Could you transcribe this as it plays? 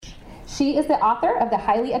She is the author of the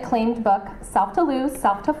highly acclaimed book, Self to Lose,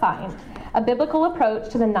 Self to Find, a biblical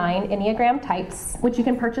approach to the 9 Enneagram types, which you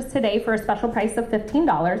can purchase today for a special price of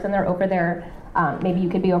 $15, and they're over there. Maybe you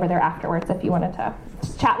could be over there afterwards if you wanted to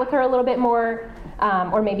chat with her a little bit more,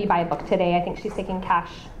 or maybe buy a book today. I think she's taking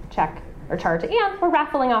cash, check, or charge, and we're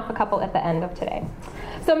raffling off a couple at the end of today.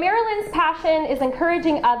 So Marilyn's passion is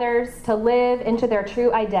encouraging others to live into their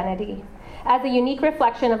true identity as a unique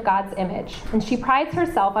reflection of God's image, and she prides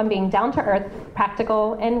herself on being down-to-earth,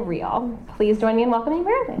 practical, and real. Please join me in welcoming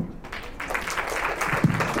Marilyn.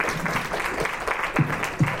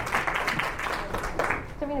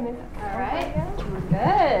 All right,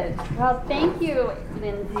 good. Well, thank you,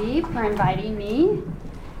 Lindsay, for inviting me.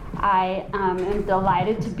 I am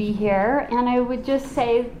delighted to be here, and I would just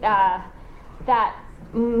say that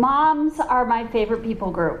moms are my favorite people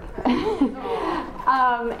group.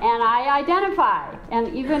 And I identify.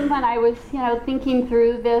 And even when I was, thinking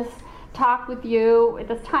through this talk with you,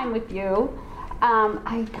 this time with you,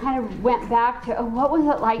 I kind of went back to, what was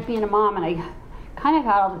it like being a mom? And I kind of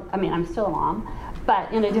had, I'm still a mom,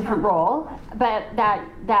 but in a different role. But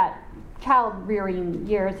that child rearing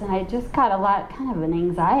years, and I just got kind of an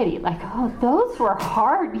anxiety, like, those were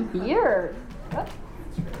hard years.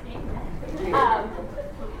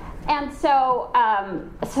 And so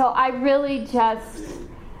I really just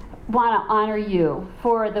want to honor you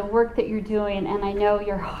for the work that you're doing, and I know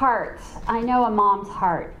your heart, I know a mom's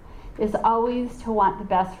heart is always to want the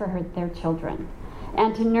best for their children,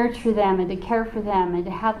 and to nurture them, and to care for them, and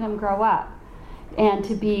to have them grow up, and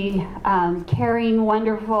to be caring,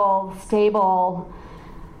 wonderful, stable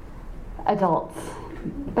adults.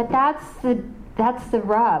 But that's the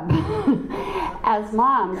rub as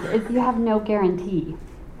moms, is you have no guarantee.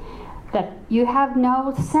 That you have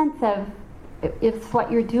no sense of if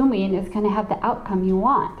what you're doing is going to have the outcome you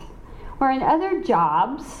want. Where in other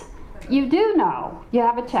jobs, you do know. You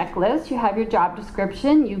have a checklist, you have your job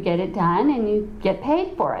description, you get it done, and you get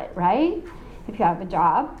paid for it, right? If you have a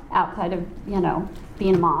job outside of,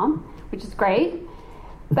 being a mom, which is great.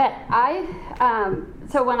 But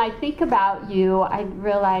so when I think about you, I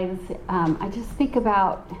realize, I just think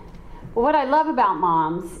about, what I love about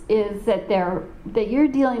moms is that you're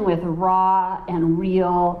dealing with raw and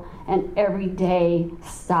real and everyday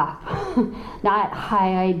stuff, not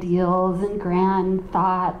high ideals and grand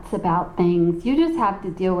thoughts about things. You just have to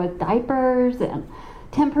deal with diapers and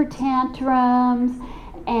temper tantrums,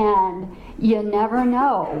 and you never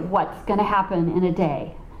know what's going to happen in a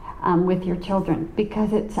day with your children,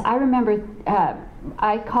 because I remember,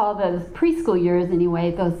 I call those preschool years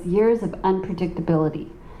anyway, those years of unpredictability.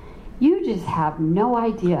 You just have no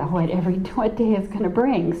idea what day is going to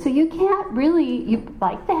bring. So you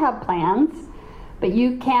like to have plans, but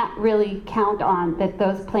you can't really count on that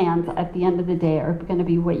those plans at the end of the day are going to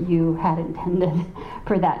be what you had intended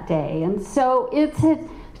for that day. And so it's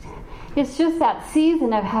just that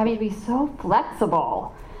season of having to be so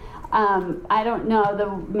flexible. I don't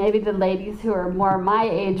know, maybe the ladies who are more my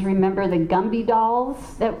age remember the Gumby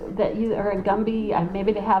dolls that you, or a Gumby,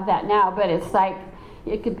 maybe they have that now, but it's like,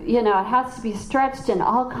 it could, it has to be stretched in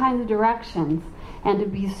all kinds of directions and to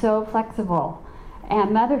be so flexible.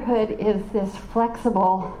 And motherhood is this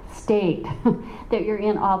flexible state that you're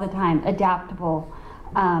in all the time, adaptable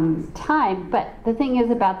time. But the thing is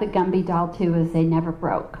about the Gumby doll too is they never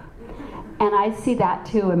broke. And I see that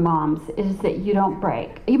too in moms, is that you don't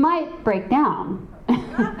break. You might break down,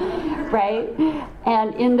 right?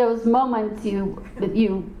 And in those moments you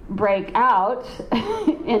break out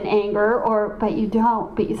in anger, but you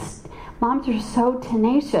don't. But moms are so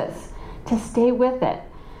tenacious to stay with it.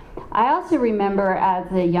 I also remember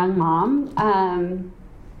as a young mom,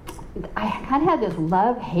 I kind of had this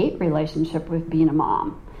love-hate relationship with being a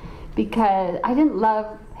mom, because I didn't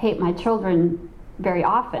hate my children very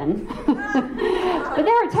often. But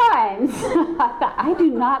there were times I thought, I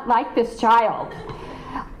do not like this child.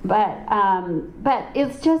 But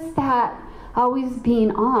it's just that always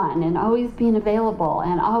being on and always being available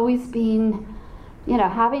and always being,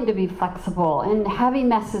 having to be flexible and having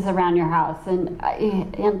messes around your house.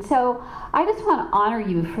 And so I just want to honor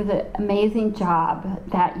you for the amazing job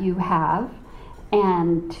that you have,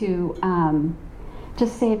 and to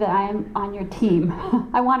just say that I am on your team.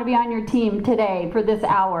 I want to be on your team today for this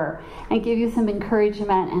hour and give you some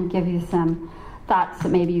encouragement and give you some thoughts that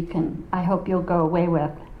maybe I hope you'll go away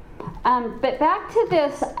with. But back to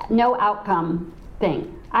this no outcome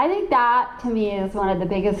thing. I think that, to me, is one of the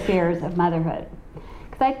biggest fears of motherhood.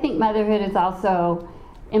 Because I think motherhood involves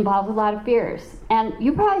a lot of fears. And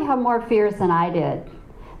you probably have more fears than I did.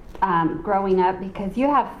 growing up, because you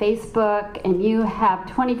have Facebook and you have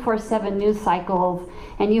 24/7 news cycles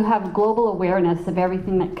and you have global awareness of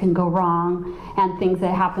everything that can go wrong and things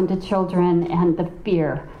that happen to children and the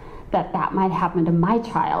fear that that might happen to my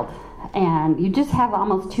child. And you just have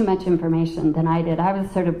almost too much information than I did. I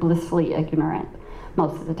was sort of blissfully ignorant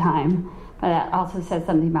most of the time. But that also says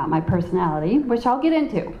something about my personality, which I'll get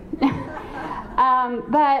into.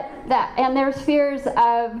 And there's fears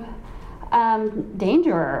of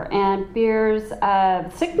danger and fears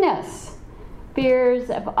of sickness, fears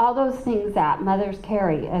of all those things that mothers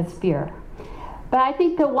carry as fear. But I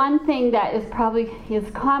think the one thing that is probably a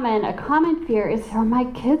common fear is, are my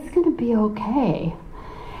kids going to be okay?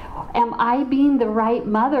 Am I being the right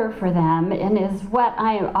mother for them? And is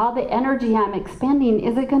all the energy I'm expending,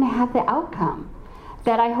 is it going to have the outcome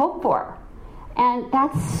that I hope for? And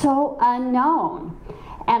that's so unknown.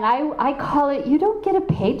 And I call it, you don't get a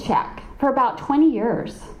paycheck for about 20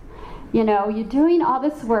 years. You know, you're doing all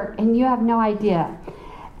this work and you have no idea.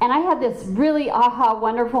 And I had this really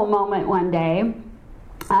wonderful moment one day,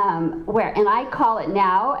 and I call it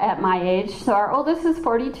now at my age. So our oldest is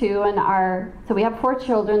 42, so we have 4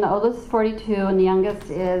 children. The oldest is 42, and the youngest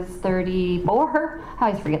is 34. I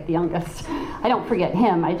always forget the youngest. I don't forget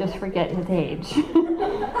him, I just forget his age.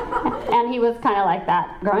 And he was kind of like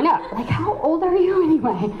that growing up. Like, how old are you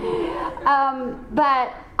anyway?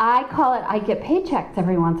 But I call it, I get paychecks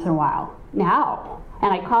every once in a while now,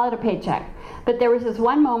 and I call it a paycheck. But there was this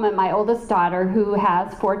one moment, my oldest daughter, who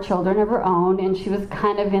has 4 children of her own, and she was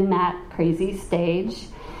kind of in that crazy stage,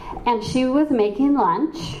 and she was making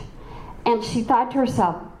lunch, and she thought to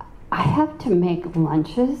herself, I have to make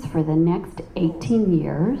lunches for the next 18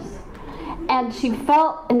 years? And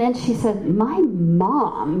then she said, my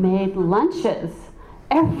mom made lunches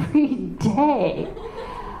every day.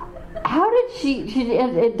 How did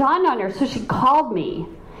it dawned on her, so she called me,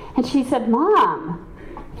 and she said, Mom,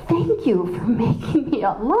 thank you for making me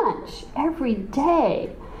a lunch every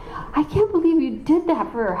day. I can't believe you did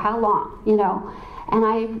that for how long, you know? And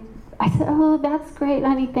I said, oh, that's great,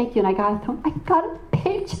 honey, thank you. And I got a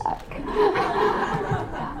paycheck.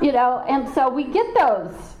 You know, and so we get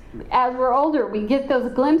those. As we're older, we get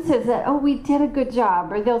those glimpses that, oh, we did a good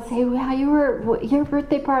job. Or they'll say, wow, your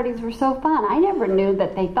birthday parties were so fun. I never knew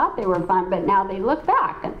that they thought they were fun, but now they look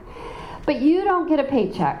back. But you don't get a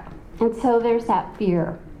paycheck. And so there's that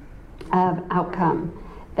fear of outcome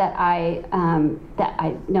that I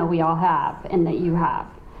know we all have and that you have.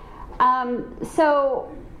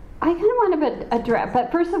 So I kind of want to address,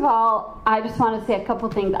 but first of all, I just want to say a couple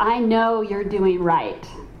things. I know you're doing right.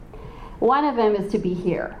 One of them is to be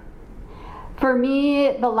here. For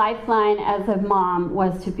me, the lifeline as a mom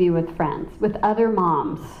was to be with friends, with other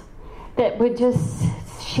moms that would just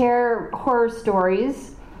share horror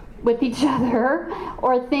stories with each other,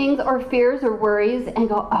 or things, or fears, or worries, and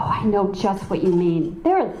go, oh, I know just what you mean.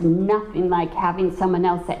 There is nothing like having someone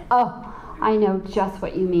else say, oh, I know just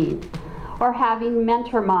what you mean. Or having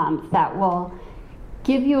mentor moms that will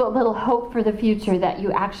give you a little hope for the future that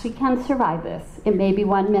you actually can survive this. It may be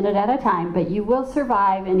 1 minute at a time, but you will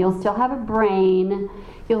survive, and you'll still have a brain.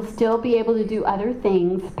 You'll still be able to do other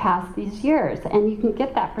things past these years, and you can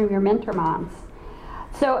get that from your mentor moms.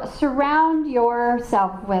 So surround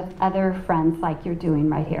yourself with other friends like you're doing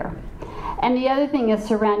right here. And the other thing is,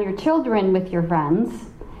 surround your children with your friends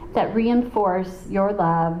that reinforce your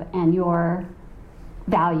love and your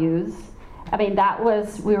values. I mean,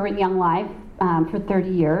 we were in Young Life for 30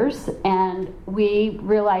 years, and we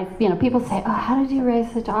realized, people say, oh, how did you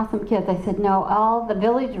raise such awesome kids? I said, no, all the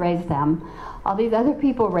village raised them. All these other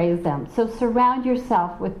people raised them. So surround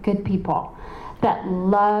yourself with good people that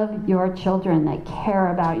love your children, that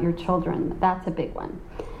care about your children. That's a big one.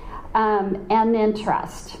 And then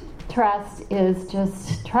trust. Trust is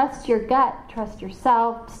just trust your gut, trust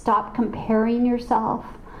yourself, stop comparing yourself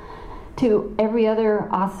to every other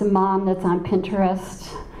awesome mom that's on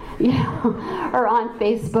Pinterest, or on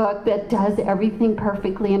Facebook that does everything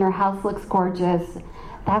perfectly and her house looks gorgeous.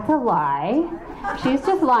 That's a lie. She's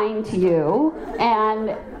just lying to you.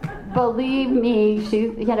 And believe me,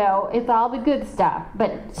 it's all the good stuff.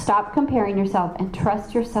 But stop comparing yourself and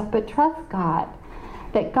trust yourself, but trust God.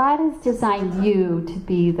 That God has designed you to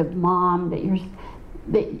be the mom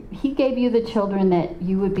that He gave you the children that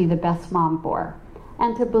you would be the best mom for.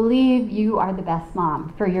 And to believe you are the best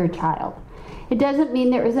mom for your child. It doesn't mean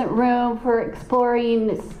there isn't room for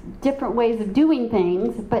exploring different ways of doing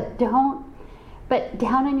things, but down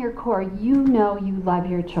in your core, you know you love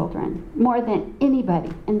your children more than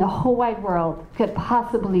anybody in the whole wide world could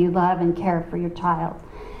possibly love and care for your child.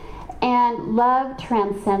 And love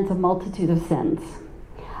transcends a multitude of sins.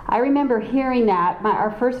 I remember hearing that.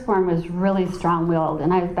 Our firstborn was really strong-willed,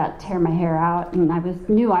 and I was about to tear my hair out, and I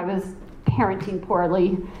knew I was parenting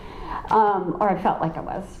poorly, or I felt like I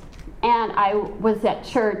was. And I was at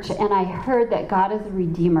church, and I heard that God is a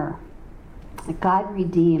redeemer. That God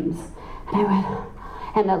redeems. And I went,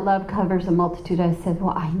 and that love covers a multitude. I said,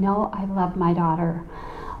 well, I know I love my daughter.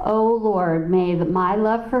 Oh, Lord, may my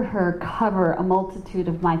love for her cover a multitude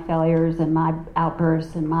of my failures and my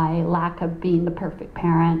outbursts and my lack of being the perfect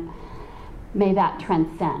parent. May that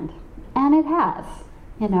transcend. And it has.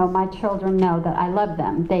 You know, my children know that I love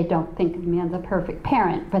them. They don't think of me as a perfect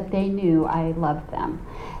parent, but they knew I loved them.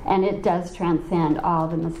 And it does transcend all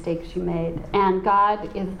the mistakes you made. And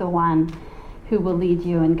God is the one who will lead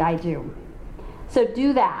you and guide you. So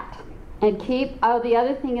do that. And the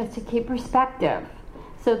other thing is to keep perspective.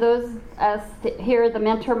 So those us here, the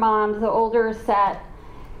mentor moms, the older set,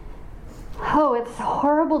 it's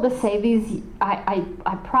horrible to say these. I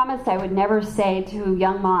promised I would never say to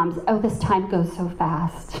young moms, this time goes so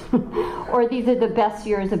fast. Or these are the best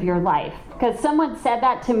years of your life. Because someone said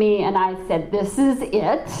that to me and I said, this is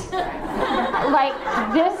it? Like,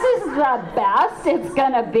 this is the best it's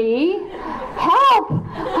gonna be? Help!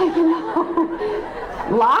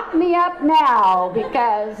 Lock me up now,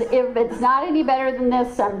 because if it's not any better than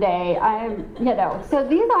this someday, so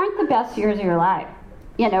these aren't the best years of your life.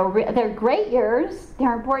 They're great years,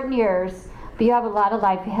 they're important years, but you have a lot of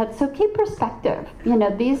life ahead, so keep perspective.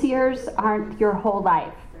 These years aren't your whole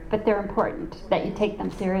life, but they're important that you take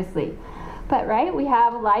them seriously. But, right, we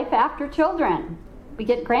have a life after children. We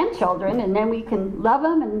get grandchildren, and then we can love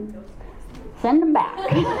them and send them back.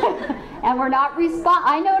 And we're not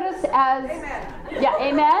I notice as... Amen. Yeah,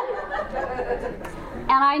 amen?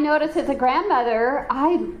 And I notice as a grandmother,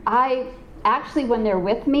 I actually, when they're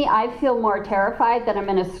with me, I feel more terrified that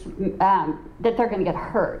that they're going to get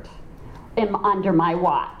hurt under my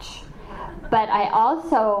watch. But I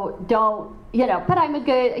also don't, but I'm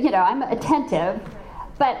I'm attentive,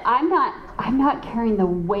 but I'm not carrying the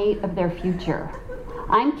weight of their future.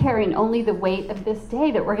 I'm carrying only the weight of this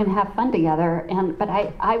day that we're going to have fun together. But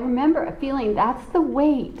I remember feeling that's the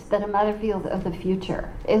weight that a mother feels of the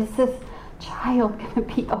future. Is this child going to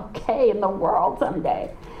be okay in the world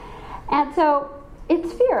someday? And so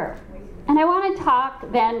it's fear. And I want to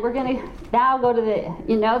talk then, we're going to now go to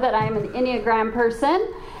that I'm an Enneagram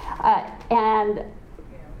person and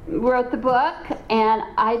wrote the book. And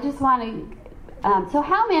I just want to, so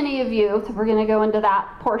how many of you, so we're going to go into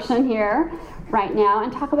that portion here right now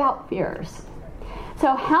and talk about fears.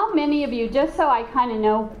 So how many of you, just so I kind of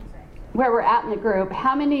know where we're at in the group,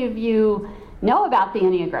 how many of you know about the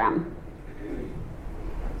Enneagram?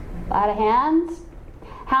 A lot of hands.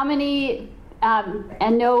 How many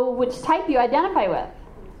and know which type you identify with?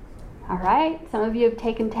 All right, some of you have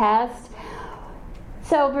taken tests.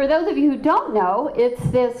 So for those of you who don't know, it's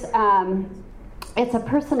this, it's a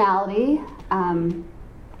personality, I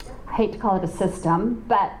hate to call it a system,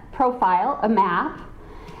 but profile, a map,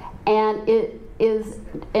 and it's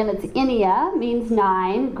Ennea, means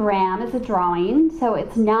 9, gram is a drawing, so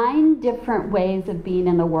it's 9 different ways of being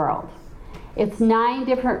in the world. It's 9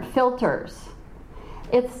 different filters.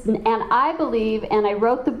 And I believe, and I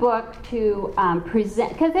wrote the book to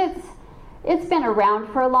present, because it's been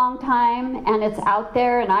around for a long time, and it's out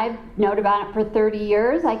there, and I've known about it for 30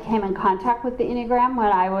 years. I came in contact with the Enneagram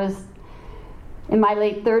when I was in my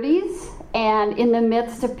late 30s, and in the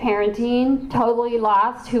midst of parenting, totally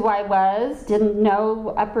lost who I was, didn't know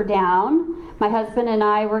up or down. My husband and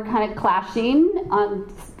I were kind of clashing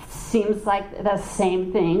on, seems like the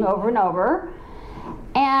same thing over and over.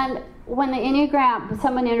 And when the Enneagram,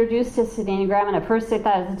 someone introduced us to the Enneagram, and at first I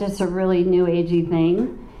thought it was just a really new agey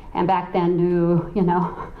thing. And back then, new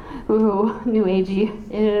agey.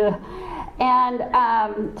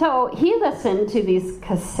 And so he listened to these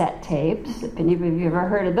cassette tapes. If any of you have ever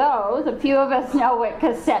heard of those, a few of us know what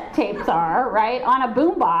cassette tapes are, right? On a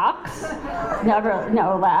boombox,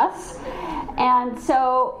 no less. And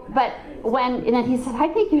so, and then he said, I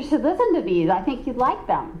think you should listen to these. I think you'd like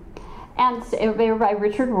them. And so they were by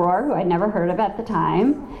Richard Rohr, who I'd never heard of at the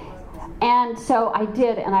time. And so I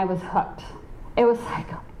did, and I was hooked. It was like,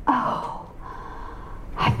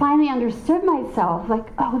 I finally understood myself.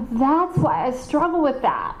 Like, that's why I struggle with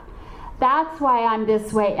that. That's why I'm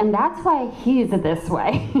this way, and that's why he's this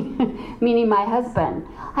way, meaning my husband.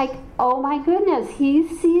 Like, oh my goodness, he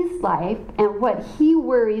sees life, and what he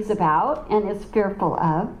worries about and is fearful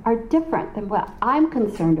of are different than what I'm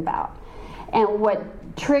concerned about. And what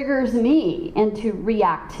triggers me into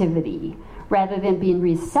reactivity rather than being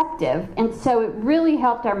receptive. And so it really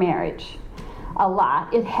helped our marriage a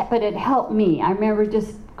lot. But it helped me. I remember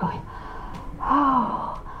just going,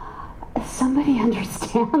 somebody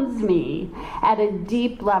understands me at a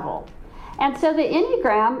deep level. And so the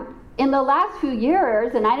Enneagram, in the last few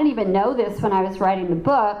years, and I didn't even know this when I was writing the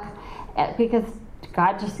book, because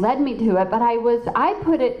God just led me to it, but I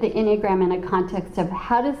put the Enneagram in a context of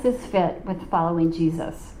how does this fit with following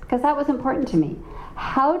Jesus? Because that was important to me.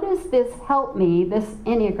 How does this help me, this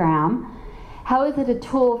Enneagram? How is it a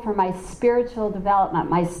tool for my spiritual development,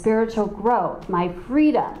 my spiritual growth, my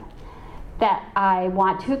freedom that I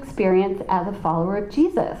want to experience as a follower of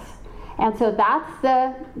Jesus? And so that's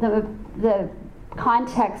the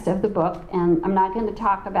context of the book, and I'm not going to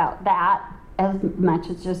talk about that as much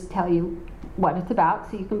as just tell you what it's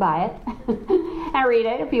about so you can buy it and read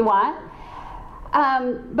it if you want.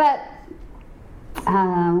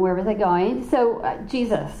 Where was I going? So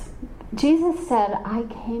Jesus said, I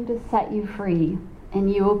came to set you free,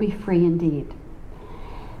 and you will be free indeed.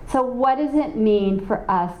 So what does it mean for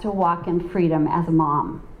us to walk in freedom as a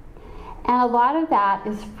mom? And a lot of that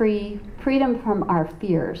is freedom from our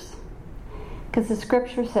fears. Because the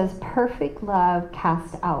scripture says, perfect love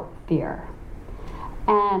casts out fear.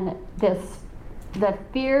 And the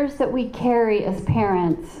fears that we carry as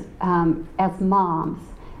parents, as moms,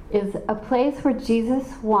 is a place where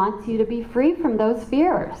Jesus wants you to be free from those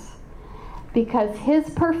fears. Because his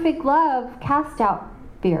perfect love casts out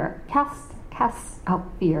fear. Casts out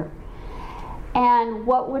fear. And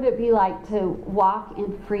what would it be like to walk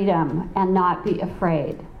in freedom and not be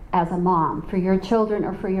afraid as a mom for your children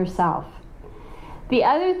or for yourself? The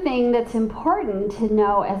other thing that's important to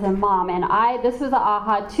know as a mom, and this was an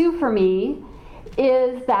aha too for me,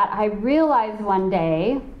 is that I realized one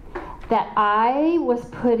day that I was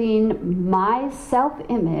putting my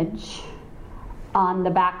self-image on the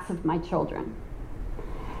backs of my children.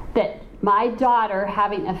 That my daughter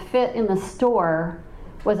having a fit in the store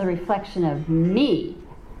was a reflection of me.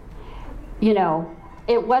 You know,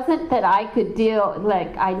 it wasn't that I could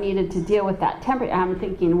I needed to deal with that temper. I'm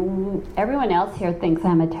thinking, everyone else here thinks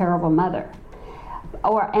I'm a terrible mother.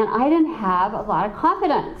 And I didn't have a lot of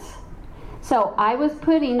confidence. So I was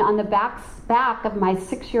putting on the back of my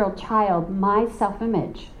 6-year-old child my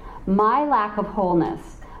self-image, my lack of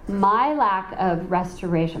wholeness, my lack of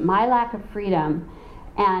restoration, my lack of freedom,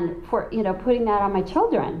 and putting that on my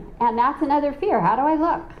children. And that's another fear. How do I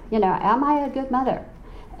look? Am I a good mother?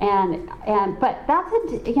 But that's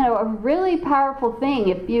a really powerful thing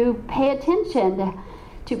if you pay attention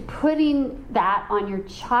to putting that on your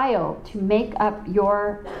child to make up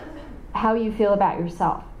how you feel about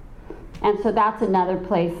yourself. And so that's another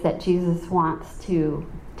place that Jesus wants to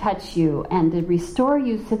touch you and to restore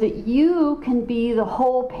you so that you can be the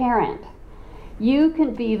whole parent. You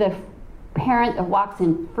can be the parent that walks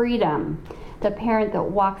in freedom, the parent that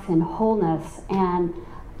walks in wholeness and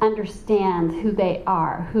understands who they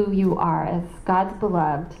are, who you are as God's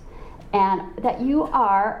beloved, and that you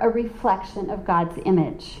are a reflection of God's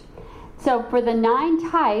image. So for the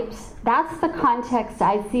 9 types, that's the context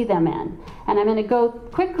I see them in. And I'm going to go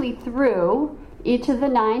quickly through each of the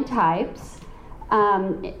 9 types.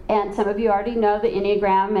 And some of you already know the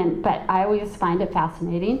Enneagram, but I always find it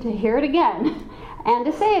fascinating to hear it again and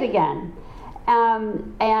to say it again.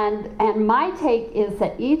 And my take is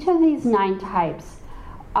that each of these 9 types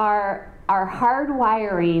are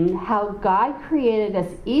hardwiring how God created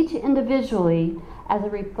us each individually as a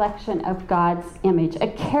reflection of God's image, a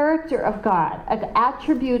character of God, an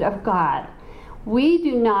attribute of God. We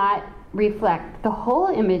do not reflect the whole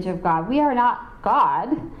image of God. We are not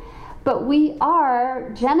God, but we are.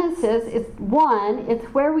 Genesis is 1. It's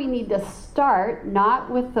where we need to start, not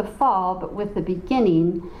with the fall, but with the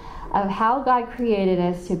beginning of how God created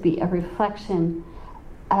us to be a reflection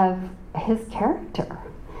of his character.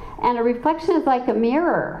 And a reflection is like a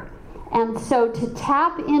mirror. And so to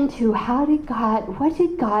tap into what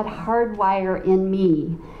did God hardwire in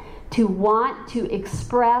me to want to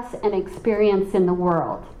express and experience in the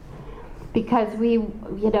world? Because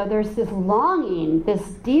there's this longing, this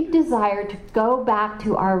deep desire to go back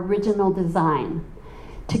to our original design,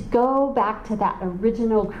 to go back to that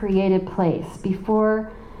original created place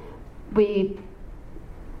before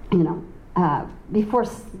before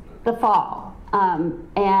the fall.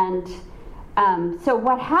 So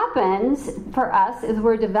what happens for us is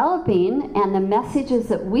we're developing, and the messages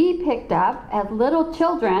that we picked up as little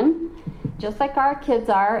children, just like our kids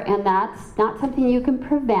are, and that's not something you can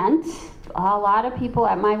prevent. A lot of people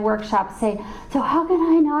at my workshop say, so how can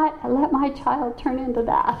I not let my child turn into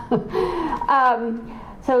that?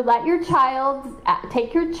 So let your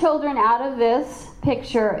take your children out of this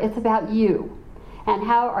picture. It's about you. And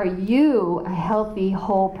how are you a healthy,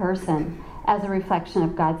 whole person as a reflection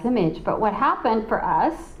of God's image? But what happened for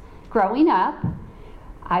us growing up,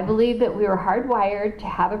 I believe that we were hardwired to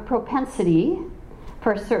have a propensity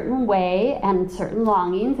for a certain way and certain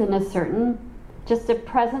longings and a certain, just a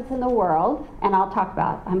presence in the world. And I'll talk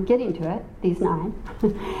about, I'm getting to it, these 9.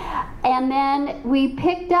 And then we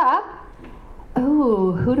picked up,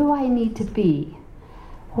 ooh, who do I need to be?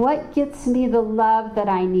 What gets me the love that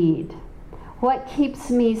I need? What keeps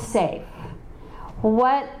me safe?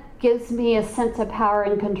 What gives me a sense of power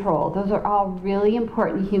and control? Those are all really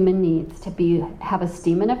important human needs, to have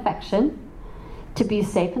esteem and affection, to be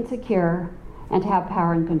safe and secure, and to have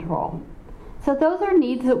power and control. So those are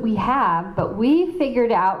needs that we have, but we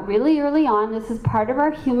figured out really early on, this is part of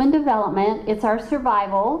our human development. It's our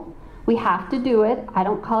survival. We have to do it. I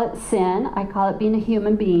don't call it sin. I call it being a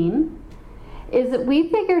human being. Is that we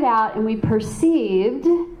figured out and we perceived,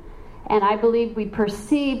 and I believe we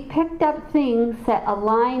picked up things that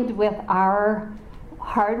aligned with our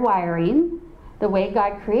hardwiring, the way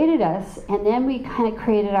God created us, and then we kind of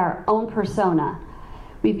created our own persona.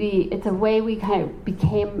 It's a way we kind of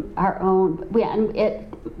became our own,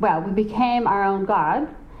 we became our own God,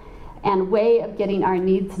 and way of getting our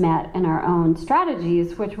needs met and our own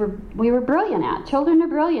strategies, which we were brilliant at. Children are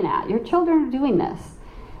brilliant at. Your children are doing this.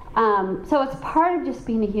 So it's part of just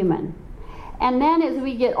being a human. And then as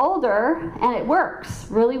we get older, and it works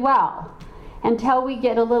really well, until we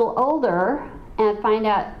get a little older and find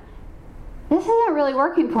out, this isn't really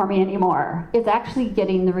working for me anymore. It's actually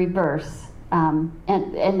getting the reverse, and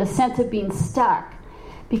the sense of being stuck,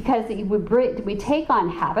 because we take on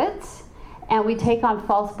habits and we take on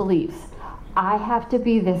false beliefs. I have to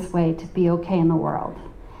be this way to be okay in the world.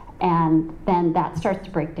 And then that starts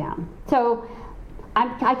to break down. So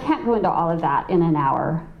I can't go into all of that in an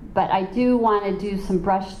hour, but I do want to do some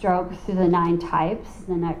brush strokes through the 9 types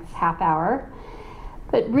in the next half hour.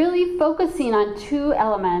 But really focusing on 2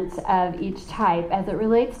 elements of each type as it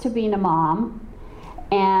relates to being a mom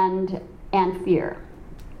and fear.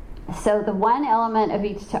 So the one element of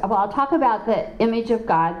each type, I'll talk about the image of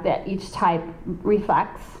God that each type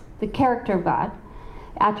reflects, the character of God,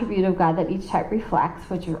 attribute of God that each type reflects,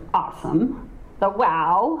 which are awesome, the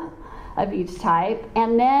wow of each type,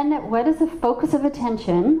 and then what is the focus of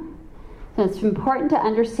attention. So it's important to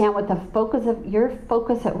understand what the focus of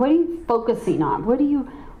what are you focusing on? What do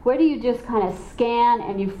you just kind of scan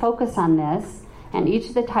and you focus on this? And each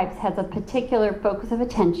of the types has a particular focus of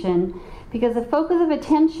attention, because the focus of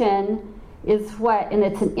attention is and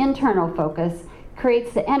it's an internal focus,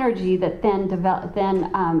 creates the energy that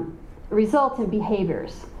then results in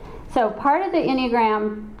behaviors. So part of the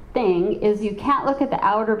Enneagram thing is you can't look at the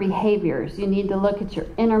outer behaviors. You need to look at your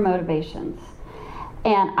inner motivations.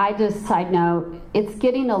 And side note, it's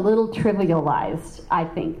getting a little trivialized, I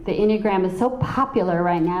think. The Enneagram is so popular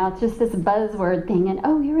right now. It's just this buzzword thing, and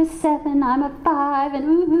oh, you're a 7, I'm a 5, and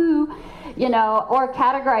woohoo, or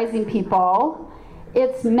categorizing people.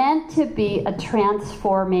 It's meant to be a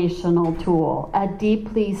transformational tool, a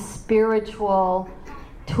deeply spiritual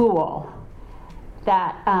tool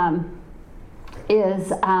that is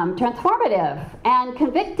transformative and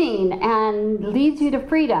convicting and leads you to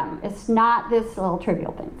freedom. It's not this little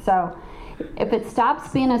trivial thing. So if it stops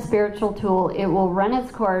being a spiritual tool, it will run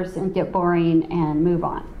its course and get boring and move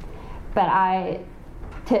on. But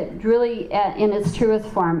really, in its truest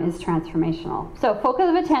form, is transformational. So focus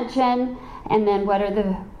of attention, and then what are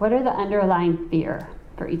the underlying fear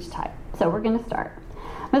for each type. So we're going to start.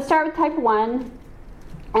 I'm going to start with type 1.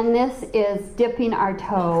 And this is dipping our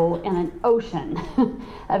toe in an ocean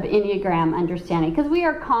of Enneagram understanding, because we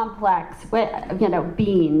are complex,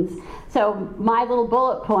 beings. So my little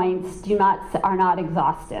bullet points are not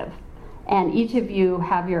exhaustive, and each of you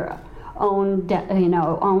have your own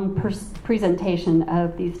presentation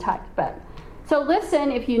of these types. But so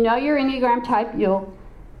listen, if you know your Enneagram type, you'll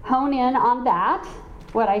hone in on that,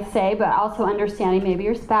 what I say, but also understanding maybe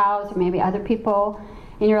your spouse or maybe other people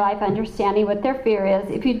in your life, understanding what their fear is.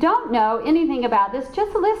 If you don't know anything about this,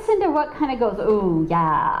 just listen to what kind of goes, oh, yeah,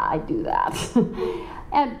 I do that.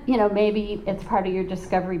 And, maybe it's part of your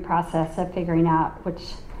discovery process of figuring out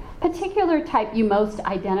which particular type you most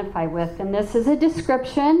identify with. And this is a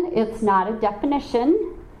description. It's not a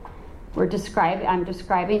definition. I'm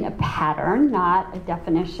describing a pattern, not a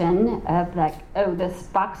definition of this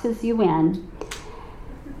boxes you in.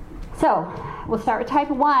 So we'll start with type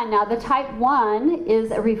 1. Now the type 1 is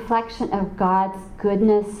a reflection of God's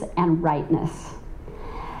goodness and rightness.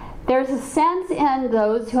 There's a sense in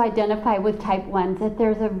those who identify with type 1 that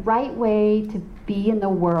there's a right way to be in the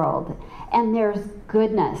world, and there's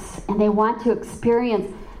goodness, and they want to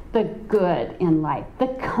experience the good in life, the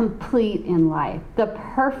complete in life, the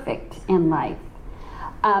perfect in life.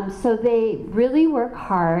 So they really work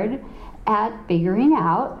hard at figuring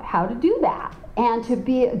out how to do that and to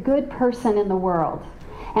be a good person in the world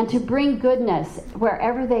and to bring goodness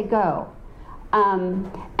wherever they go.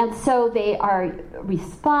 And so they are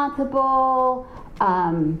responsible,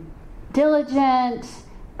 diligent,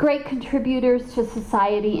 great contributors to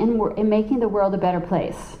society in making the world a better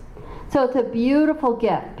place. So it's a beautiful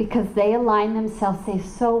gift because they align themselves, they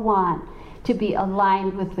so want to be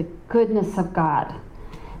aligned with the goodness of God,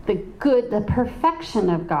 the perfection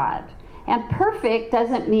of God. And perfect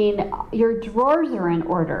doesn't mean your drawers are in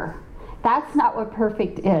order. That's not what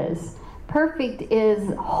perfect is. Perfect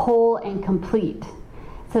is whole and complete.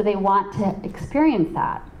 So they want to experience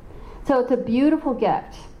that. So it's a beautiful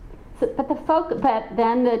gift. But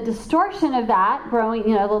then the distortion of that, growing,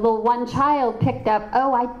 the little one child picked up,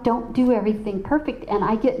 I don't do everything perfect, and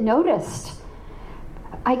I get noticed.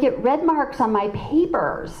 I get red marks on my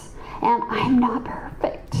papers, and I'm not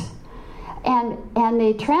perfect. And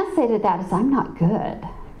they translated that as I'm not good.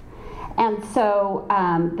 And so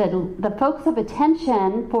the focus of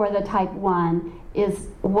attention for the type 1 is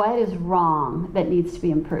what is wrong that needs to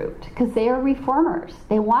be improved. Because they are reformers.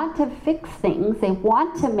 They want to fix things. They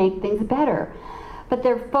want to make things better. But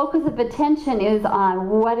their focus of attention is on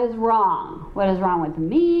what is wrong. What is wrong with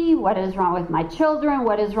me? What is wrong with my children?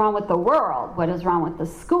 What is wrong with the world? What is wrong with the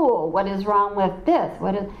school? What is wrong with this?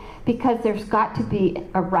 Because there's got to be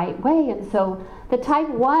a right way. And so the type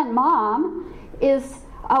 1 mom is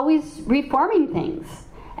always reforming things.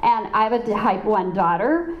 And I have a type 1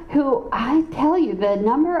 daughter who, I tell you, the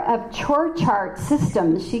number of chore chart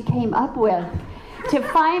systems she came up with to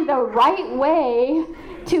find the right way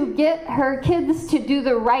to get her kids to do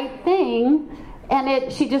the right thing,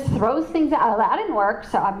 and she just throws things out. That didn't work,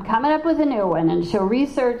 so I'm coming up with a new one, and she'll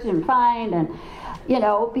research and find, and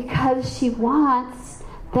because she wants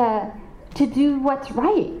to do what's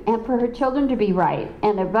right and for her children to be right,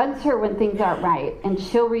 and it bugs her when things aren't right, and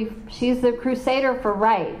she's the crusader for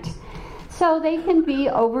right. So they can be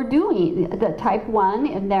overdoing. The type 1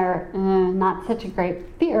 in their not such a great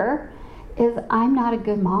fear is, I'm not a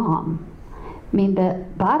good mom. I mean, the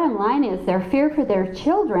bottom line is their fear for their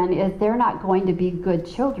children is they're not going to be good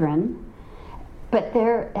children, but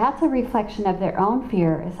that's a reflection of their own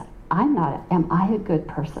fear is, am I a good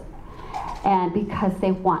person? And because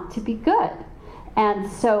they want to be good. And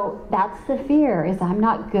so that's the fear, is I'm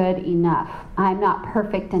not good enough. I'm not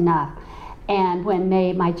perfect enough. And when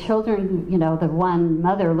my children, the one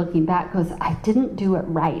mother looking back goes, I didn't do it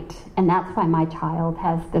right. And that's why my child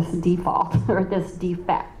has this default or this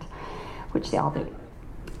defect, which they all do.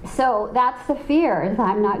 So that's the fear, is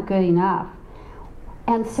I'm not good enough.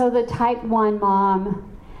 And so the type 1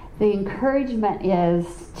 mom, the encouragement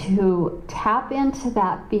is to tap into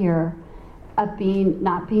that fear of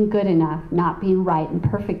not being good enough, not being right and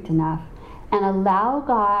perfect enough, and allow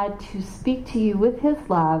God to speak to you with his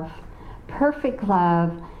love, perfect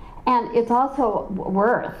love, and it's also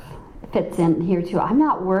worth fits in here too. I'm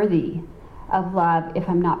not worthy of love if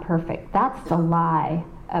I'm not perfect. That's the lie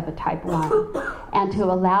of a type 1. And to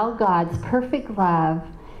allow God's perfect love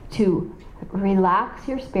to relax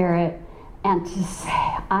your spirit and to say,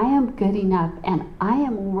 I am good enough and I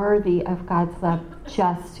am worthy of God's love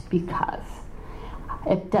just because.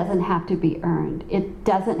 It doesn't have to be earned. It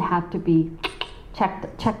doesn't have to be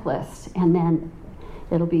checklist and then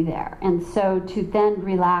it'll be there. And so to then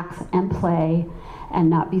relax and play and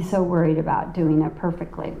not be so worried about doing it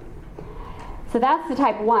perfectly. So that's the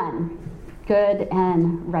type 1, good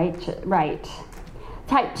and right.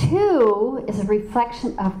 Type 2 is a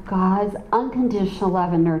reflection of God's unconditional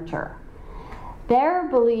love and nurture. Their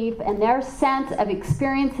belief and their sense of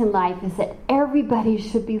experience in life is that everybody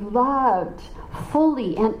should be loved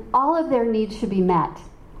fully and all of their needs should be met.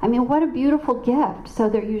 I mean, what a beautiful gift. So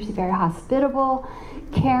they're usually very hospitable,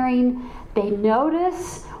 caring. They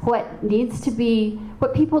notice what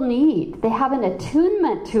people need. They have an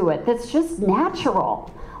attunement to it that's just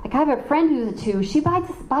natural. Like, I have a friend who's a 2. She buys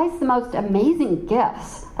the most amazing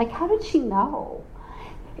gifts. Like, how did she know?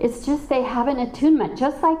 It's just they have an attunement.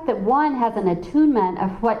 Just like the 1 has an attunement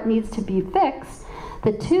of what needs to be fixed,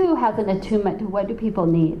 the 2 has an attunement to what do people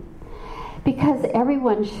need. Because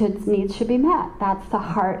everyone's needs should be met. That's the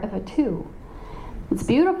heart of a 2. It's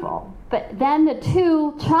beautiful. But then the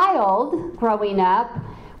 2 child growing up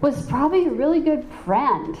was probably a really good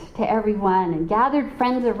friend to everyone and gathered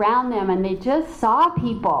friends around them, and they just saw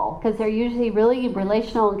people because they're usually really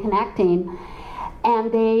relational and connecting,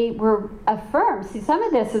 and they were affirmed. See, some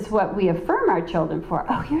of this is what we affirm our children for.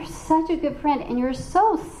 Oh, you're such a good friend and you're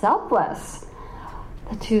so selfless.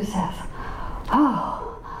 The 2 says, oh,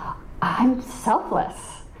 I'm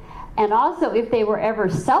selfless. And also, if they were ever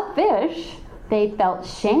selfish, they felt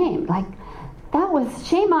shame. Like, that was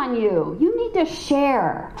shame on you. You need to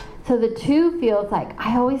share. So the 2 feels like,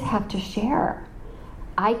 I always have to share.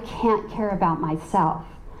 I can't care about myself.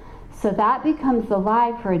 So that becomes the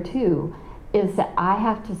lie for a 2, is that I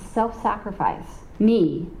have to self-sacrifice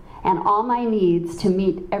me and all my needs to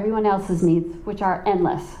meet everyone else's needs, which are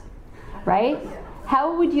endless, right?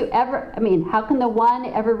 How would you ever, how can the 1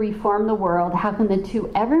 ever reform the world? How can the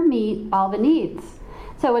 2 ever meet all the needs?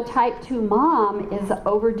 So a type 2 mom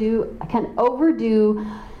can overdo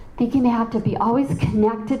thinking they have to be always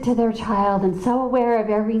connected to their child and so aware of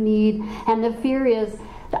every need. And the fear is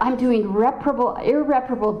that I'm doing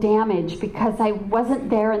irreparable damage because I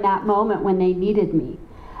wasn't there in that moment when they needed me.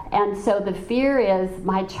 And so the fear is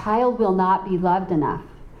my child will not be loved enough.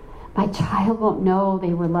 My child won't know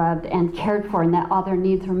they were loved and cared for and that all their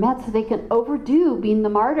needs were met, so they can overdo being the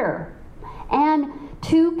martyr. And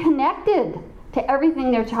too connected to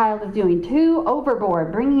everything their child is doing, too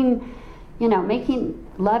overboard, making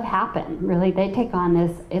love happen. Really, they take on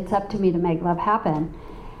this, it's up to me to make love happen.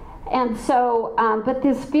 And so, but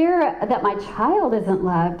this fear that my child isn't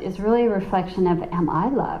loved is really a reflection of, am I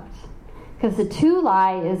loved? Because the 2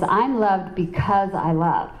 lie is, I'm loved because I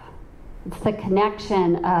love. It's the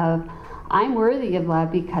connection of, I'm worthy of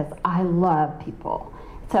love because I love people.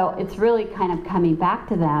 So it's really kind of coming back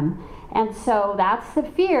to them. And so that's the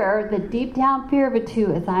fear, the deep down fear of a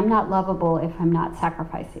 2 is, I'm not lovable if I'm not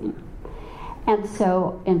sacrificing. And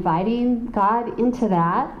so inviting God into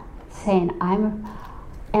that, saying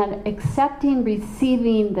and accepting,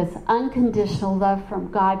 receiving this unconditional love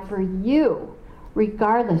from God for you,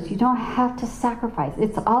 regardless. You don't have to sacrifice.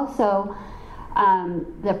 It's also,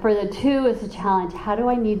 for the 2 is a challenge. How do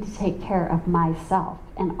I need to take care of myself?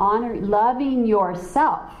 And loving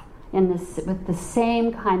yourself with the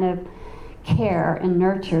same kind of care and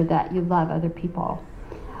nurture that you love other people.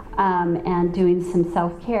 And doing some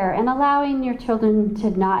self-care and allowing your children to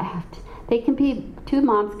not have to, 2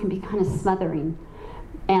 moms can be kind of smothering.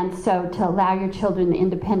 And so to allow your children the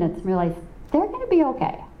independence and realize they're going to be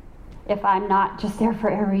okay if I'm not just there for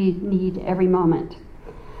every need, every moment.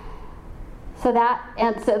 So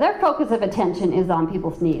their focus of attention is on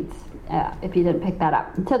people's needs, if you didn't pick that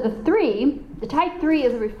up. And so the type 3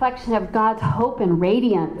 is a reflection of God's hope and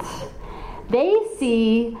radiance. They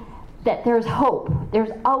see that there's hope.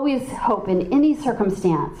 There's always hope in any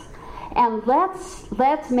circumstance. And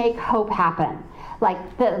let's make hope happen.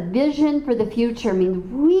 Like, the vision for the future means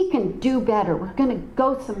we can do better. We're going to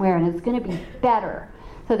go somewhere and it's going to be better.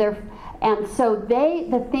 The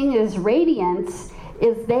thing is, radiance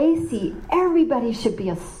is they see everybody should be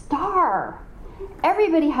a star.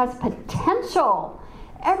 Everybody has potential.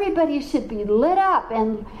 Everybody should be lit up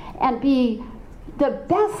and be the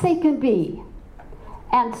best they can be.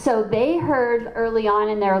 And so they heard early on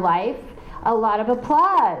in their life a lot of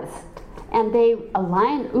applause. And they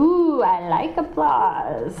align, ooh, I like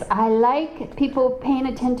applause. I like people paying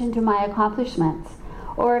attention to my accomplishments.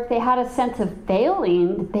 Or if they had a sense of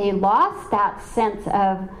failing, they lost that sense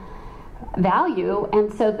of value.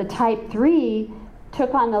 And so the type 3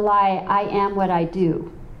 took on the lie, I am what I do.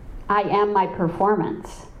 I am my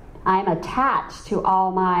performance. I'm attached to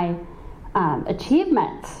all my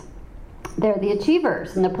achievements. They're the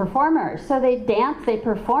achievers and the performers. So they dance, they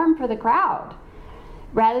perform for the crowd,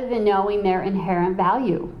 rather than knowing their inherent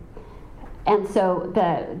value. And so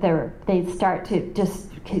they start to just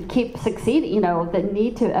keep succeeding, the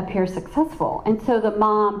need to appear successful. And so the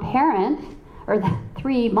mom parent, or the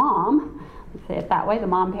 3 mom, let's say it that way, the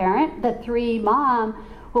mom parent, the 3 mom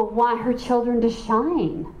will want her children to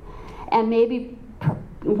shine and maybe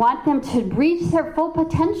want them to reach their full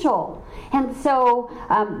potential. And so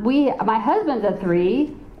my husband's a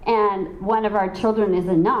 3, and one of our children is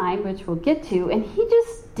a 9, which we'll get to, and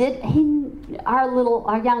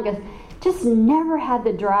our youngest just never had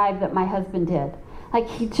the drive that my husband did.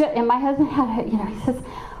 And my husband had, he says,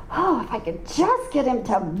 oh, if I could just get him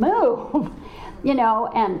to move,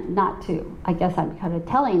 and not to. I guess I'm kind of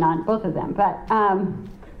telling on both of them,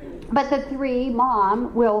 but the 3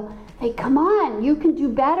 mom will say, come on, you can do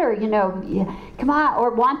better, come on, or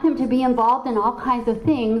want them to be involved in all kinds of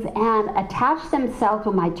things and attach themselves.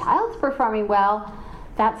 When my child's performing well,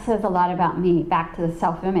 that says a lot about me, back to the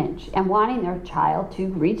self-image, and wanting their child to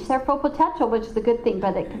reach their full potential, which is a good thing,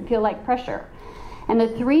 but it can feel like pressure. And the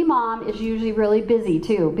 3 mom is usually really busy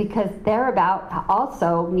too, because they're about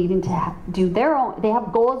also needing to do their own, they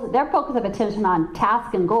have goals, their focus of attention on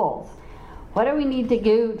tasks and goals. What do we need to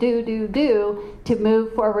do to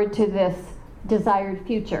move forward to this desired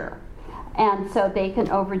future? And so they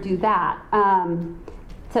can overdo that.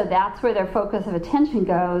 So that's where their focus of attention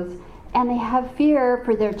goes. And they have fear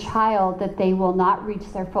for their child that they will not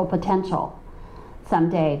reach their full potential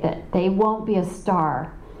someday, that they won't be a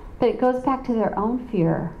star. But it goes back to their own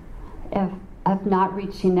fear of not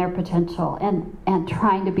reaching their potential and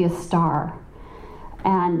trying to be a star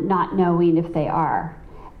and not knowing if they are.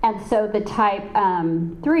 And so the type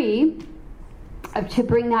 3, to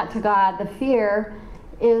bring that to God, the fear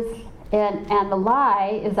is, and the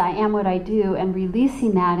lie is, I am what I do, and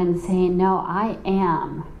releasing that and saying, no, I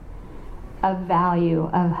am of value,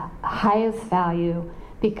 of highest value,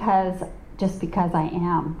 just because I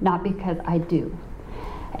am, not because I do.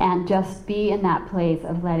 And just be in that place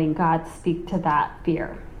of letting God speak to that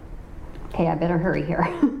fear. Okay, I better hurry here.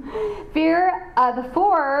 Fear, the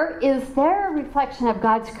 4, is their reflection of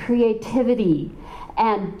God's creativity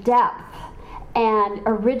and depth and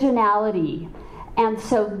originality. And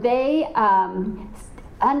so they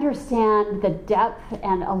understand the depth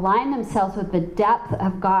and align themselves with the depth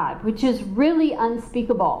of God, which is really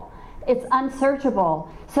unspeakable. It's unsearchable.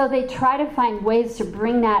 So they try to find ways to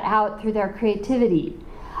bring that out through their creativity.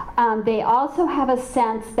 They also have a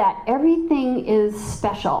sense that everything is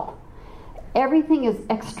special. Everything is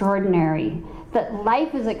extraordinary. That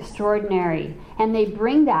life is extraordinary. And they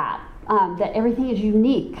bring that everything is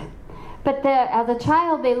unique. But as a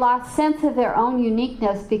child, they lost sense of their own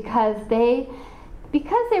uniqueness because they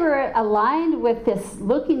were aligned with this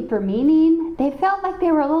looking for meaning. They felt like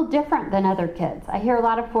they were a little different than other kids. I hear a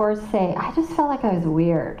lot of 4s say, I just felt like I was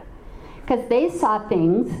weird. Because they saw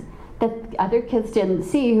things that other kids didn't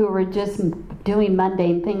see, who were just doing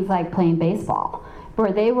mundane things like playing baseball,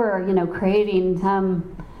 where they were, creating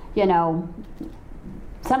some,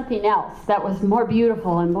 something else that was more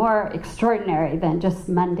beautiful and more extraordinary than just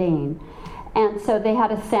mundane. And so they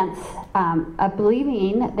had a sense of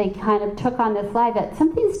believing, they kind of took on this lie that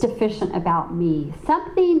something's deficient about me.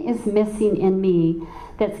 Something is missing in me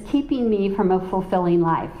that's keeping me from a fulfilling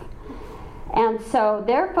life. And so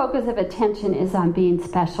their focus of attention is on being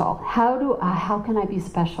special. How can I be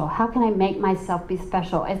special? How can I make myself be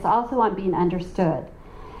special? It's also on being understood.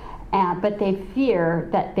 But they fear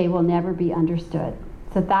that they will never be understood.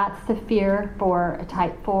 So that's the fear for a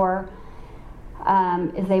type 4,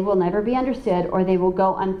 is they will never be understood or they will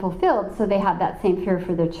go unfulfilled. So they have that same fear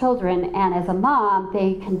for their children. And as a mom,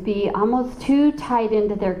 they can be almost too tied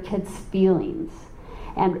into their kids' feelings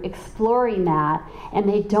and exploring that, and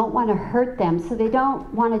they don't want to hurt them, so they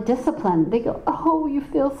don't want to discipline. They go, oh, you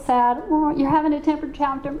feel sad, oh, you're having a temper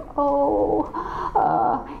tantrum,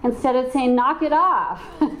 instead of saying, knock it off,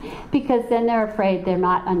 because then they're afraid they're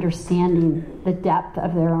not understanding the depth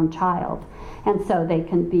of their own child, and so they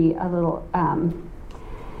can be a little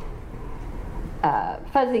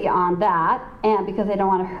fuzzy on that, and because they don't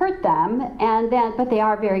want to hurt them, but they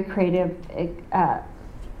are very creative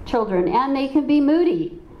children, and they can be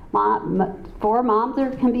moody. 4 moms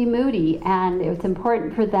can be moody, and it's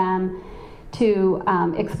important for them to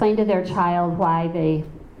explain to their child why they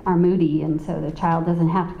are moody, and so the child doesn't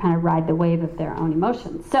have to kind of ride the wave of their own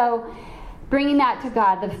emotions. So bringing that to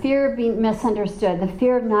God, the fear of being misunderstood, the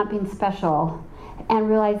fear of not being special, and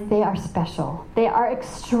realize they are special. They are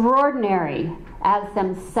extraordinary as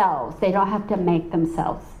themselves. They don't have to make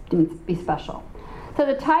themselves be special. So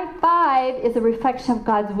the type 5 is a reflection of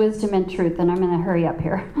God's wisdom and truth, and I'm going to hurry up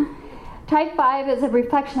here. Type 5 is a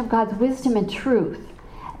reflection of God's wisdom and truth.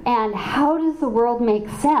 And how does the world make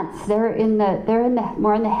sense? They're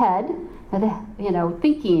more in the head,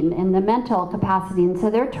 thinking in the mental capacity, and so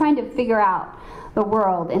they're trying to figure out the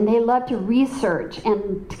world, and they love to research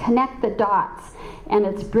and connect the dots, and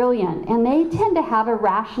it's brilliant. And they tend to have a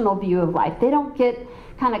rational view of life. They don't get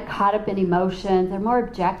kind of caught up in emotions. They're more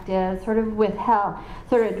objective, sort of withdrawn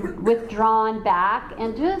back,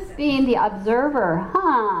 and just being the observer.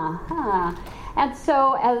 And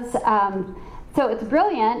so so it's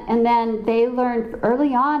brilliant. And then they learn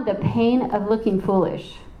early on the pain of looking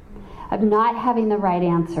foolish, of not having the right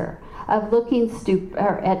answer, of looking stupid,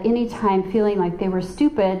 or at any time feeling like they were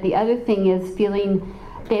stupid. The other thing is feeling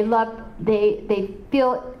they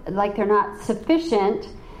feel like they're not sufficient,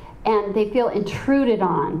 and they feel intruded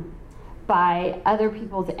on by other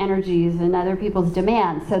people's energies and other people's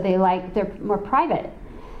demands. So they're more private.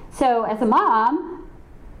 So as a mom,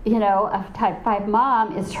 a type 5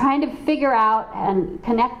 mom is trying to figure out and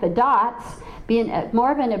connect the dots, being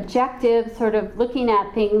more of an objective, sort of looking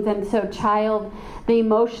at things. And so the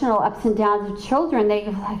emotional ups and downs of children, they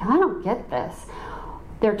go like, I don't get this.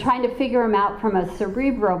 They're trying to figure them out from a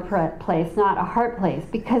cerebral place, not a heart place,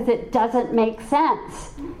 because it doesn't make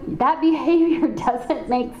sense. That behavior doesn't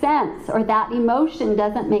make sense, or that emotion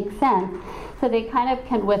doesn't make sense. So they kind of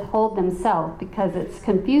can withhold themselves because it's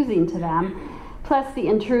confusing to them. plus the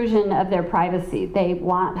intrusion of their privacy. They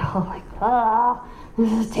want,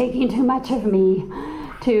 this is taking too much of me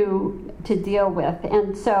to deal with.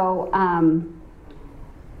 And so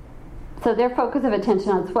so their focus of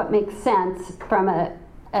attention is what makes sense from an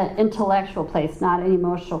intellectual place, not an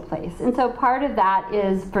emotional place. And so part of that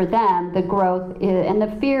is, for them, the growth is, and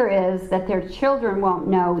the fear is that their children won't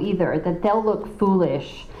know either, that they'll look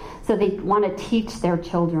foolish. So they want to teach their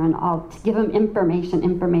children, to give them information,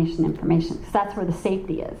 because that's where the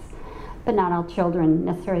safety is. But not all children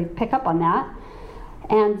necessarily pick up on that.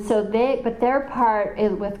 And so but their part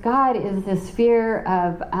with God is this fear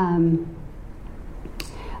of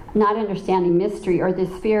not understanding mystery, or this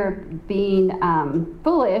fear of being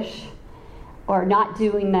foolish, or not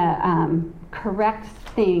doing the correct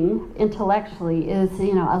thing intellectually, is,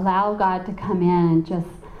 allow God to come in and just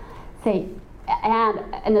say,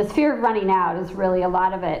 and this fear of running out is really, a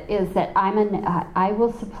lot of it is that I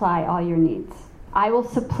will supply all your needs. I will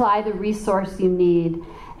supply the resource you need,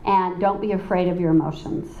 and don't be afraid of your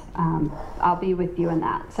emotions. I'll be with you in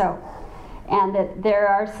that. So, and that there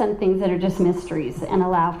are some things that are just mysteries, and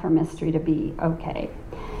allow for mystery to be okay.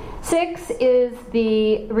 6 is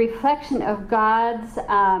the reflection of God's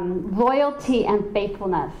loyalty and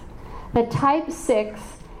faithfulness. The type 6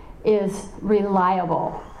 is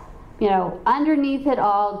reliable. Underneath it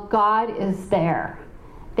all, God is there.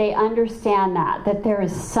 They understand that there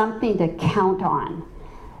is something to count on.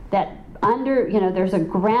 That there's a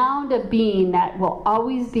ground of being that will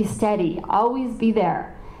always be steady, always be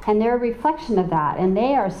there. And they're a reflection of that. And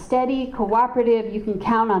they are steady, cooperative. You can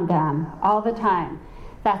count on them all the time.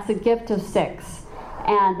 That's a gift of 6.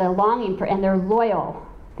 And the longing for, and they're loyal.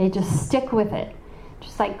 They just stick with it.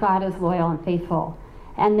 Just like God is loyal and faithful.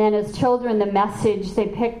 And then as children, the message they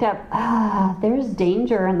picked up, there's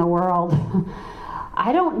danger in the world.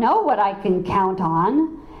 I don't know what I can count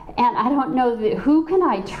on. And I don't know who can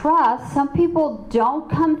I trust. Some people don't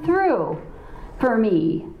come through for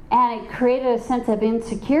me. And it created a sense of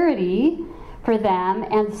insecurity for them.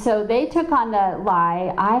 And so they took on the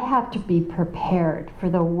lie, I have to be prepared for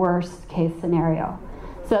the worst case scenario,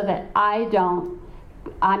 so that I'm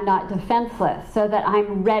not defenseless, so that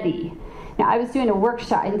I'm ready. Now, I was doing a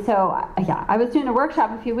workshop, and I was doing a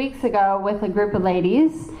workshop a few weeks ago with a group of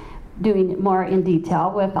ladies, doing more in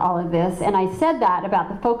detail with all of this, and I said that about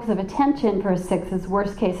the focus of attention for a 6 is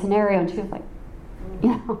worst case scenario, and she was like,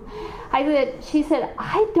 she said,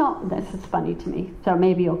 this is funny to me, so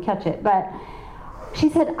maybe you'll catch it, but she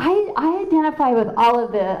said, I identify with all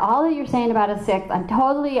that you're saying about a 6. I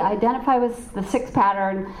totally identify with the 6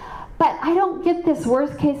 pattern, but I don't get this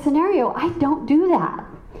worst case scenario. I don't do that.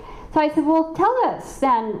 So I said, well, tell us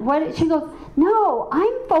then. She goes, no,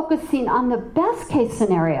 I'm focusing on the best case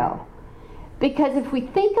scenario. Because if we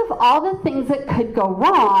think of all the things that could go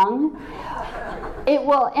wrong, it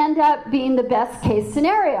will end up being the best case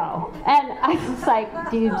scenario. And I was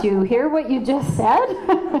like, did you hear what you just said?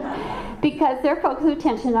 Because their focus of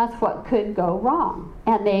attention on what could go wrong.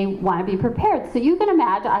 And they want to be prepared. So you can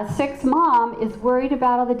imagine a 6 mom is worried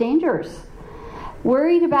about all the dangers.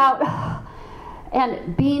 Worried about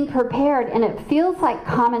and being prepared. And it feels like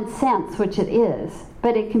common sense, which it is.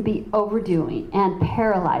 But it can be overdoing and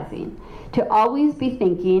paralyzing. To always be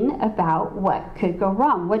thinking about what could go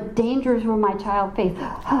wrong. What dangers will my child face?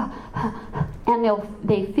 And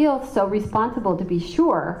they feel so responsible to be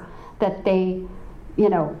sure that they,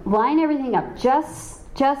 line everything up. Just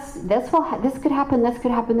this could happen, this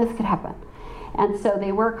could happen, this could happen. And so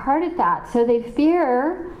they work hard at that. So they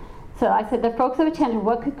fear, so I said the focus of attention,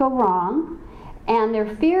 what could go wrong? And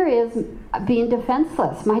their fear is being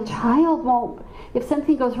defenseless. My child won't, if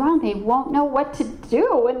something goes wrong, they won't know what to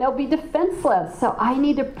do and they'll be defenseless. So I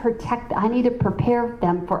need to prepare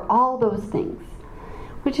them for all those things,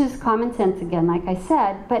 which is common sense again, like I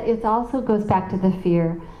said, but it also goes back to the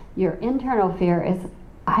fear. Your internal fear is,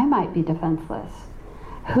 I might be defenseless.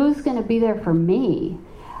 Who's going to be there for me?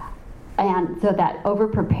 And so that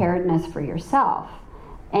over-preparedness for yourself.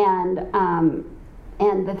 And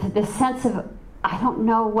the sense of, I don't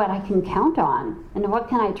know what I can count on and what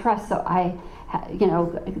can I trust. So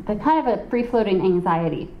the kind of a free-floating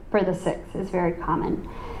anxiety for the 6 is very common,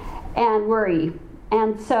 and worry.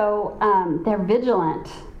 And so they're vigilant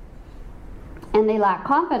and they lack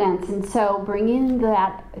confidence. And so bringing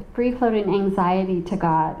that free-floating anxiety to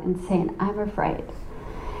God and saying, I'm afraid.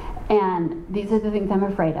 And these are the things I'm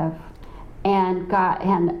afraid of. And God,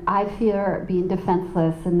 and I fear being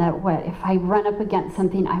defenseless, and that if I run up against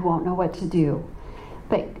something, I won't know what to do.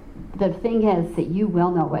 But the thing is that you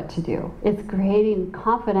will know what to do. It's creating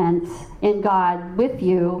confidence in God with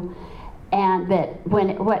you, And that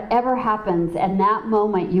whatever happens, in that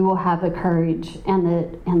moment, you will have the courage and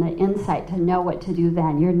the insight to know what to do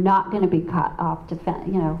then. You're not going to be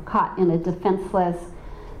caught in a defenseless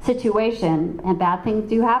situation, and bad things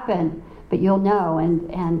do happen, but you'll know,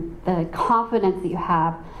 and the confidence that you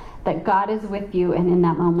have that God is with you, and in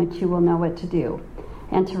that moment you will know what to do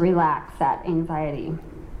and to relax that anxiety.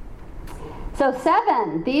 So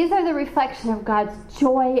 7, these are the reflection of God's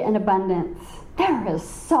joy and abundance. There is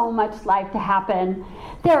so much life to happen.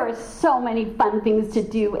 There are so many fun things to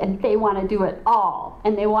do, and they want to do it all.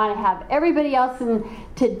 And they want to have everybody else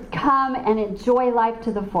to come and enjoy life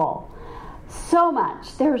to the full. So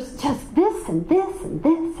much. There's just this and this and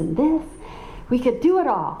this and this. We could do it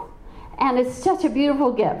all. And it's such a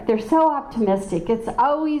beautiful gift. They're so optimistic. It's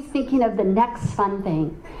always thinking of the next fun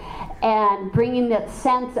thing and bringing that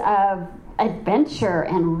sense of adventure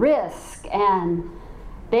and risk. And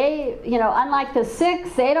they, unlike the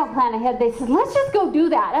 6, they don't plan ahead. They said, let's just go do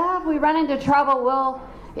that. If we run into trouble,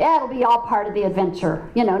 it'll be all part of the adventure.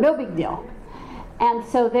 No big deal. And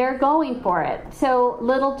so they're going for it. So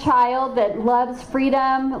little child that loves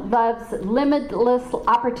freedom, loves limitless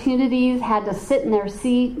opportunities, had to sit in their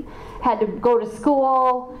seat, had to go to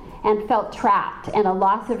school, and felt trapped and a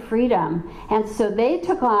loss of freedom. And so they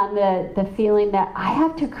took on the feeling that I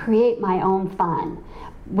have to create my own fun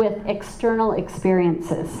with external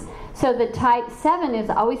experiences. So the type 7 is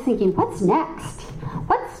always thinking, what's next?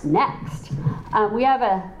 What's next? We have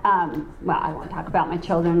I won't talk about my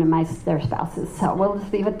children and their spouses, so we'll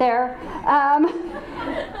just leave it there.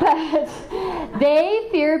 But they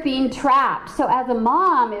fear being trapped. So as a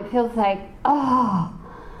mom, it feels like,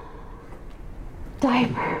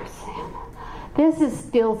 diapers. This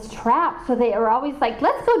feels trapped. So they are always like,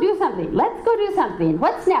 let's go do something. Let's go do something.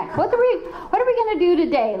 What's next? What are we going to do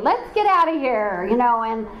today? Let's get out of here.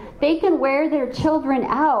 And they can wear their children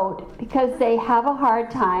out because they have a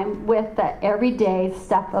hard time with the everyday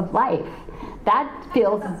stuff of life. That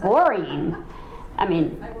feels boring. I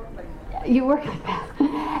mean, you work like that.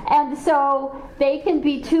 And so they can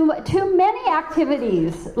be too many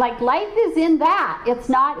activities. Like life is in that. It's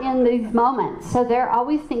not in these moments. So they're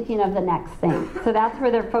always thinking of the next thing. So that's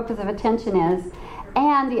where their focus of attention is.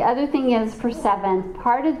 And the other thing is for 7,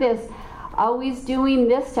 part of this always doing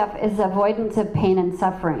this stuff is avoidance of pain and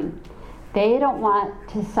suffering. They don't want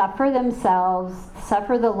to suffer themselves,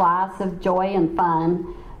 suffer the loss of joy and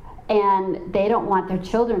fun, and they don't want their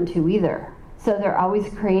children to either. So they're always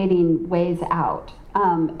creating ways out.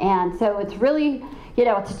 And so it's really,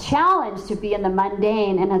 it's a challenge to be in the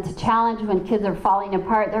mundane, and it's a challenge when kids are falling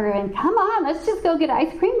apart. They're going, come on, let's just go get an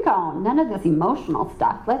ice cream cone. None of this emotional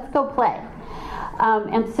stuff. Let's go play.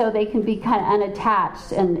 And so they can be kind of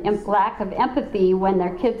unattached and lack of empathy when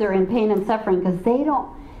their kids are in pain and suffering, because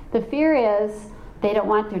the fear is they don't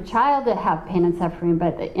want their child to have pain and suffering,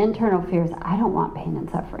 but the internal fear is, I don't want pain and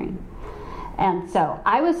suffering. And so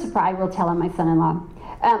I was surprised. I will tell on my son-in-law.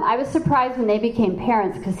 I was surprised when they became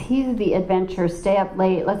parents, because he's the adventure, stay up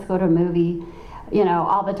late, let's go to a movie,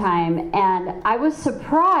 all the time. And I was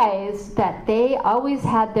surprised that they always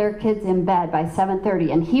had their kids in bed by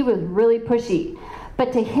 7:30, and he was really pushy.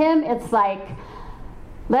 But to him, it's like,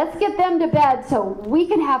 let's get them to bed so we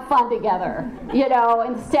can have fun together,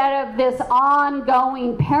 instead of this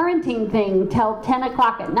ongoing parenting thing till 10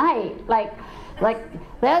 o'clock at night. Like,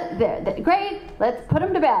 great, let's put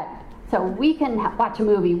them to bed so we can watch a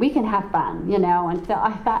movie, we can have fun, And so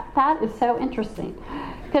I thought that is so interesting,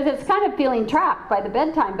 because it's kind of feeling trapped by the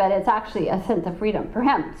bedtime, but it's actually a sense of freedom for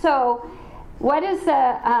him. So what is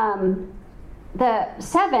the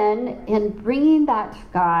 7 in bringing that to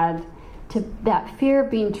God, to that fear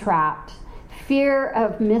of being trapped, fear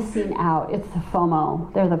of missing out? It's the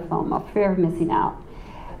FOMO. They're the FOMO, fear of missing out.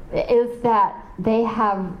 Is that they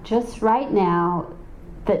have just right now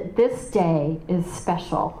that this day is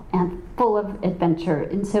special and full of adventure,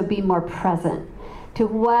 and so be more present to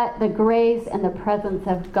what the grace and the presence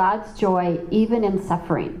of God's joy, even in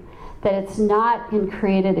suffering. That it's not in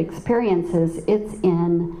created experiences, it's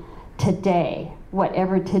in today,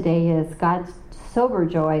 whatever today is. God's sober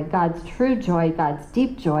joy, God's true joy, God's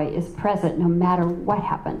deep joy is present no matter what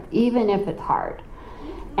happens, even if it's hard.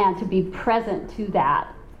 And to be present to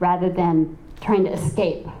that rather than trying to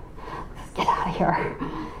escape. Let's get out of here.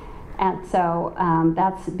 And so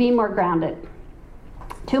that's be more grounded.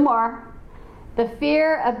 2 more. The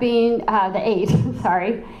fear of being, the 8,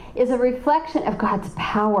 is a reflection of God's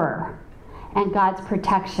power and God's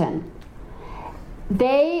protection.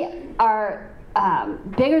 They are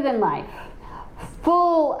bigger than life,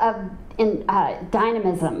 full of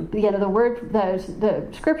dynamism. The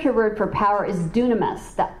scripture word for power is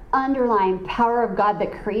dunamis, the underlying power of God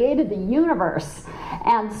that created the universe.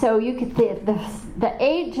 And so you could see the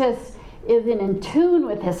 8 just is in tune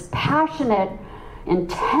with this passionate,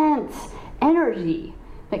 intense energy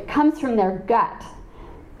that comes from their gut.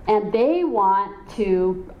 And they want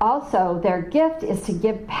to also, their gift is to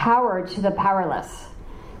give power to the powerless.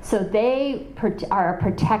 So they are a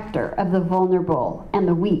protector of the vulnerable and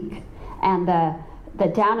the weak and the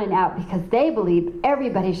down and out, because they believe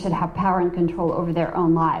everybody should have power and control over their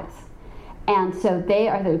own lives. And so they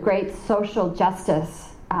are the great social justice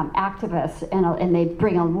activists, and they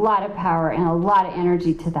bring a lot of power and a lot of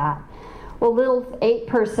energy to that. Well, little 8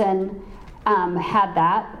 person had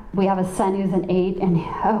that. We have a son who's an 8, and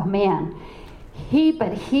oh man,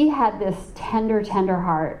 he had this tender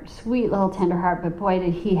heart, sweet little tender heart, but boy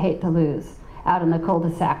did he hate to lose out in the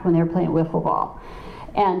cul-de-sac when they were playing wiffle ball.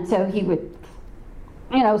 And so he would,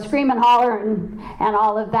 scream and holler and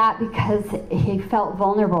all of that because he felt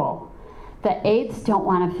vulnerable. The 8s don't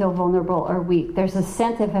want to feel vulnerable or weak. There's a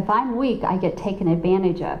sense of, if I'm weak, I get taken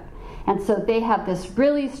advantage of. And so they have this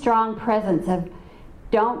really strong presence of,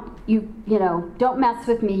 don't mess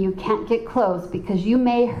with me. You can't get close because you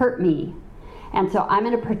may hurt me. And so I'm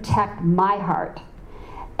going to protect my heart.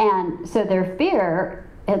 And so their fear,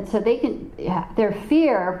 their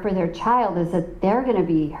fear for their child is that they're going to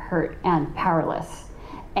be hurt and powerless.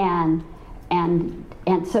 And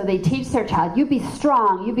so they teach their child, you be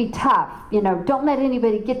strong, you be tough, don't let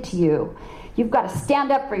anybody get to you. You've got to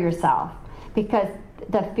stand up for yourself. Because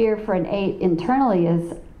the fear for an 8 internally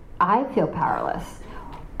is, I feel powerless.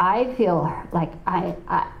 I feel like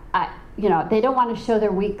they don't want to show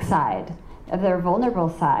their weak side, of their vulnerable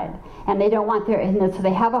side. And they don't want so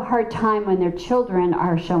they have a hard time when their children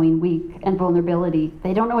are showing weak and vulnerability.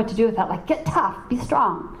 They don't know what to do with that, like, get tough, be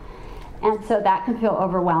strong. And so that can feel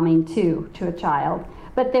overwhelming too to a child.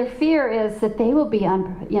 But their fear is that they will be,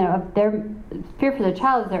 their fear for their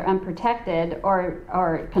child is they're unprotected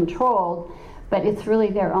or controlled, but it's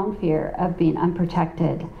really their own fear of being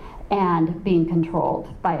unprotected and being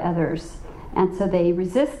controlled by others. And so they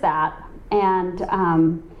resist that. And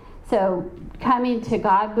so coming to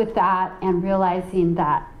God with that and realizing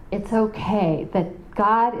that it's okay, that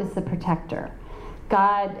God is the protector.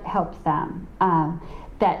 God helps them.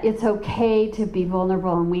 That it's okay to be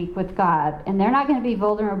vulnerable and weak with God. And they're not going to be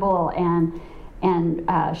vulnerable and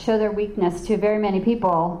show their weakness to very many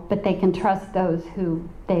people, but they can trust those who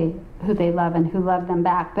they love and who love them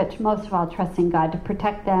back. But most of all, trusting God to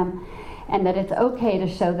protect them, and that it's okay to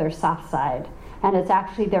show their soft side. And it's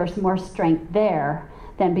actually, there's more strength there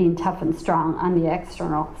than being tough and strong on the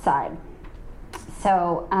external side.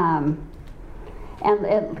 So, and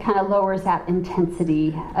it kind of lowers that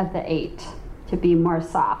intensity of the 8 to be more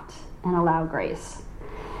soft and allow grace.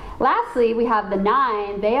 Lastly, we have the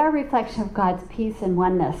 9. They are a reflection of God's peace and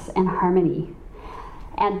oneness and harmony.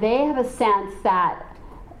 And they have a sense that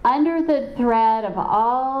under the thread of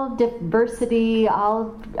all diversity,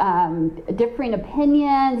 all differing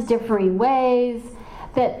opinions, differing ways,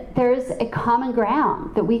 that there's a common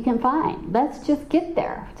ground that we can find. Let's just get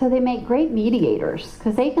there. So they make great mediators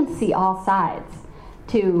because they can see all sides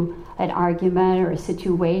to an argument or a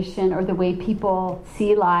situation or the way people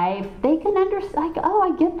see life. They can understand, like, oh,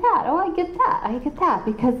 I get that. Oh, I get that. I get that.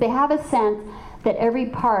 Because they have a sense that every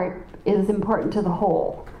part is important to the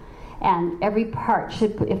whole. And every part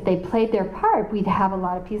should, if they played their part, we'd have a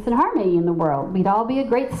lot of peace and harmony in the world. We'd all be a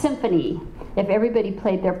great symphony if everybody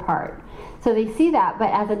played their part. So they see that, but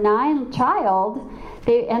as a 9 child,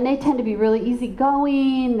 they tend to be really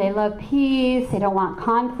easygoing, they love peace, they don't want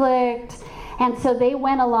conflict, and so they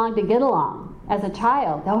went along to get along as a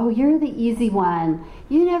child. Oh, you're the easy one.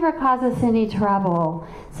 You never cause us any trouble.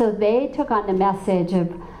 So they took on the message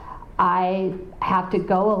of, I have to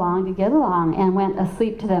go along to get along, and went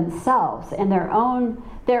asleep to themselves and their own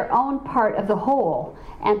part of the whole,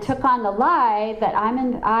 and took on the lie that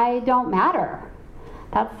I don't matter.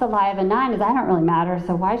 That's the lie of a 9, is I don't really matter,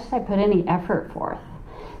 so why should I put any effort forth?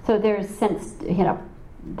 So there's a sense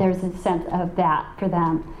of that for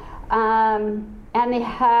them. And they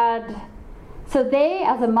had, so they,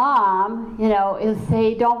 as a mom, is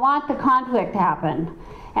they don't want the conflict to happen.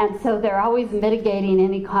 And so they're always mitigating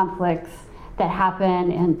any conflicts that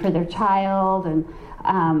happen and for their child,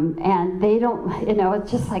 and they don't,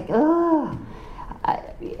 it's just like, ugh.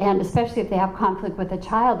 And especially if they have conflict with a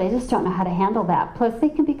child, they just don't know how to handle that. Plus, they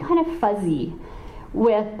can be kind of fuzzy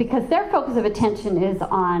because their focus of attention is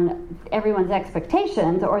on everyone's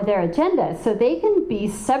expectations or their agendas. So they can be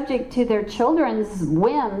subject to their children's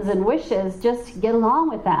whims and wishes just to get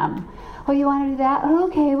along with them. Oh, you want to do that? Oh,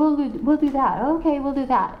 okay, we'll do that. Okay, we'll do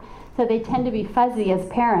that. So they tend to be fuzzy as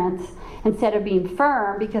parents instead of being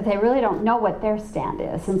firm because they really don't know what their stand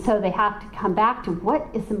is. And so they have to come back to what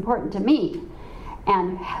is important to me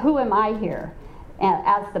and who am I here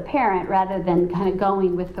as the parent rather than kind of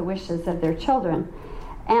going with the wishes of their children.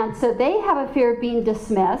 And so they have a fear of being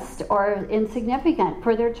dismissed or insignificant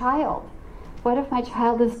for their child. What if my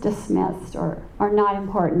child is dismissed or not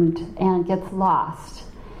important and gets lost?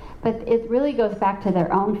 But it really goes back to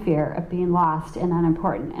their own fear of being lost and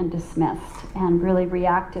unimportant and dismissed and really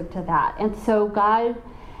reactive to that. And so God,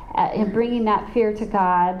 in bringing that fear to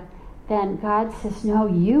God, then God says, no,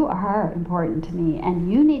 you are important to me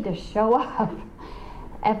and you need to show up.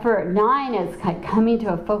 And for 9, it's like coming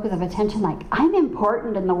to a focus of attention like, I'm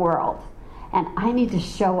important in the world and I need to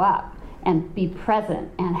show up and be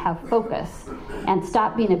present and have focus and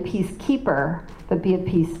stop being a peacekeeper but be a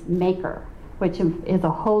peacemaker, which is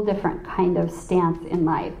a whole different kind of stance in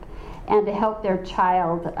life, and to help their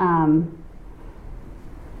child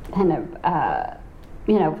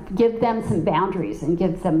give them some boundaries and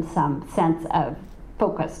give them some sense of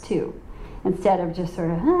focus too, instead of just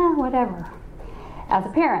sort of, whatever, as a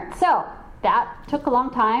parent. So that took a long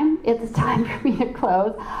time. It's time for me to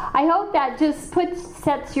close. I hope that just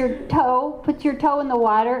puts your toe in the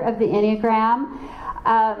water of the Enneagram.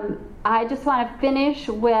 I just want to finish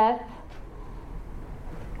with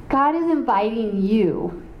God is inviting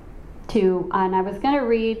you to, and I was going to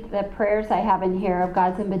read the prayers I have in here of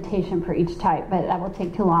God's invitation for each type, but that will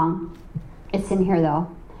take too long. It's in here though.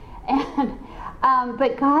 And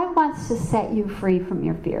but God wants to set you free from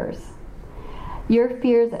your fears. Your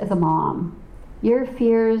fears as a mom, your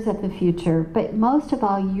fears of the future, but most of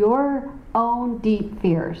all, your own deep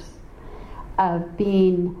fears of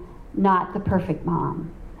being not the perfect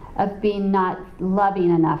mom, of being not loving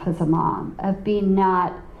enough as a mom, of being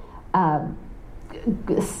not, that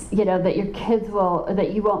your kids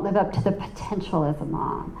that you won't live up to the potential as a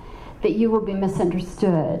mom, that you will be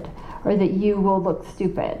misunderstood, or that you will look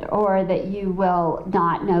stupid, or that you will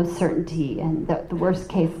not know certainty and that the worst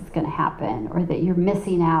case is going to happen, or that you're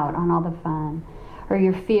missing out on all the fun, or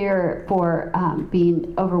your fear for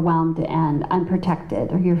being overwhelmed and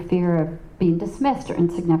unprotected, or your fear of being dismissed or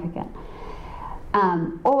insignificant.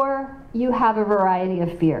 Or you have a variety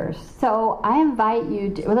of fears. So I invite you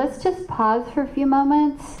to, let's just pause for a few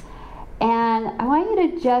moments, and I want you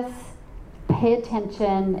to just pay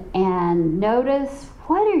attention and notice,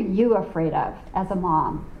 what are you afraid of as a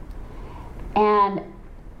mom?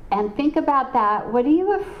 And think about that. What are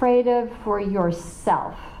you afraid of for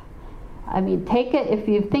yourself? I mean, take it, if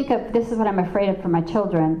you think of, this is what I'm afraid of for my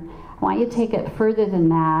children, I want you to take it further than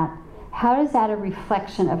that. How is that a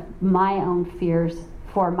reflection of my own fears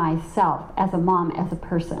for myself as a mom, as a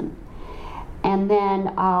person? And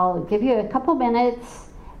then I'll give you a couple minutes,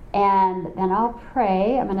 and then I'll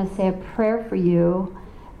pray. I'm going to say a prayer for you.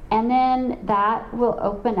 And then that will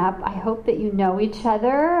open up. I hope that you know each other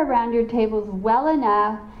around your tables well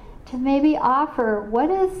enough to maybe offer,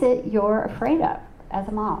 what is it you're afraid of as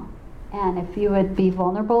a mom? And if you would be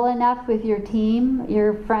vulnerable enough with your team,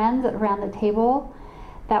 your friends around the table,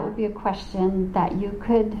 that would be a question that you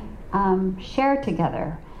could share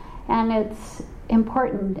together. And it's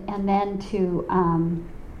important, and then to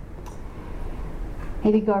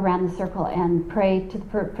maybe go around the circle and pray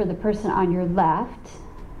for the person on your left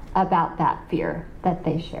about that fear that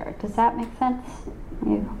they share. Does that make sense?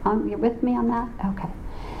 You're with me on that? Okay.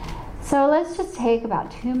 So let's just take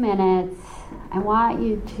about 2 minutes. I want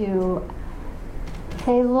you to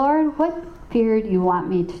say, Lord, what fear do you want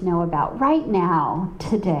me to know about right now,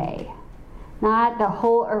 today? Not the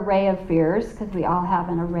whole array of fears, because we all have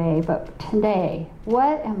an array, but today,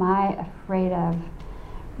 what am I afraid of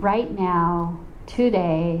right now,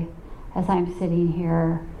 today, as I'm sitting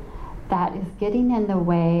here, that is getting in the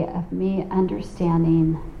way of me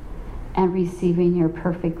understanding and receiving your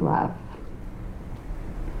perfect love?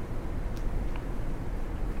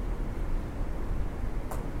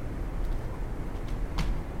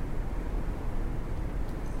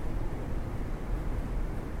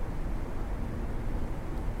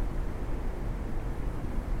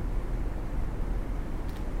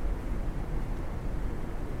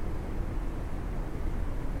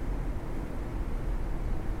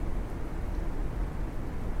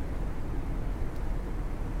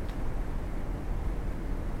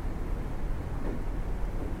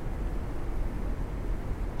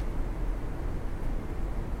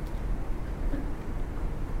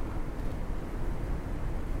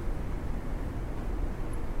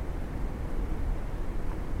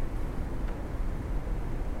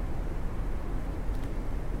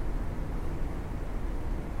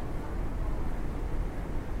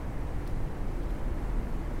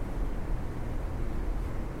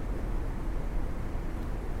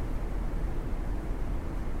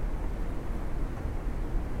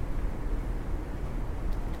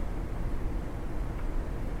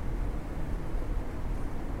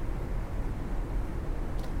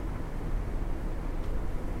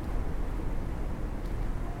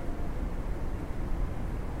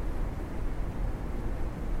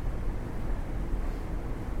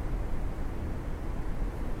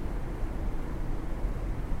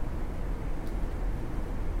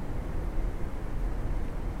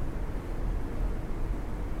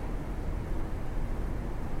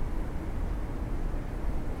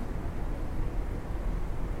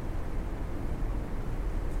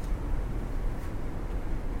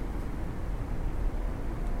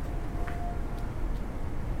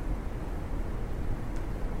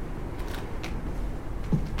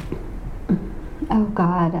 O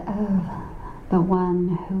God of the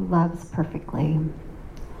one who loves perfectly,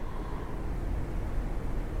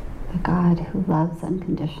 the God who loves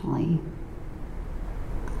unconditionally,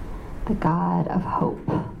 the God of hope,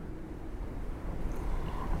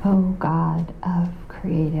 O God of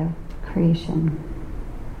creation,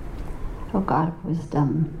 O God of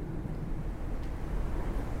wisdom,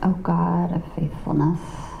 O God of faithfulness,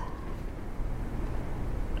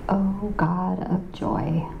 O God of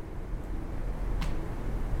joy,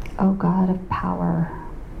 O God of power,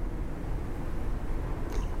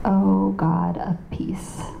 O God of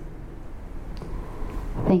peace.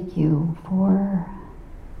 Thank you for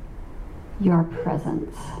your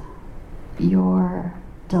presence, your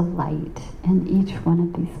delight in each one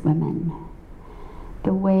of these women,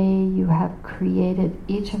 the way you have created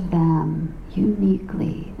each of them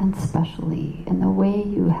uniquely and specially, and the way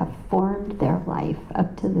you have formed their life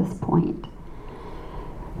up to this point,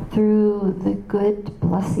 through the good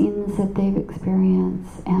blessings that they've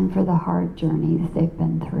experienced and for the hard journeys they've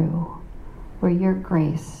been through, where your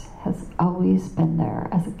grace has always been there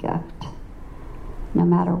as a gift, no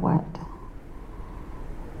matter what.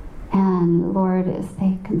 And Lord, as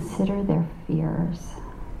they consider their fears,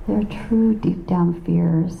 their true deep down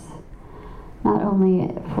fears, not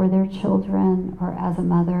only for their children or as a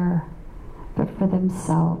mother, but for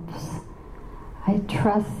themselves, I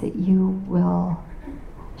trust that you will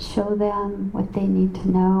show them what they need to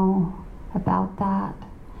know about that,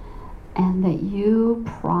 and that you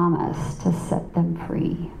promise to set them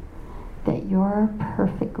free, that your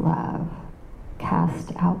perfect love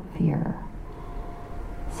casts out fear.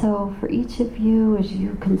 So for each of you, as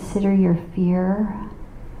you consider your fear,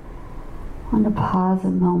 I want to pause a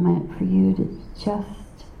moment for you to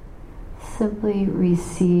just simply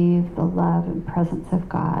receive the love and presence of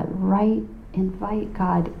God. Invite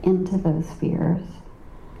God into those fears,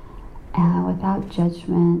 and without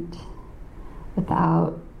judgment,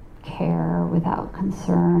 without care, without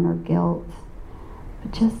concern or guilt,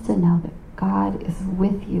 but just to know that God is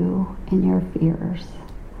with you in your fears.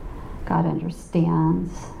 God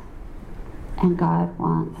understands, and God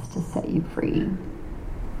wants to set you free.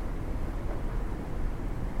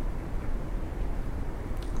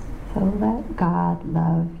 So let God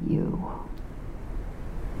love you.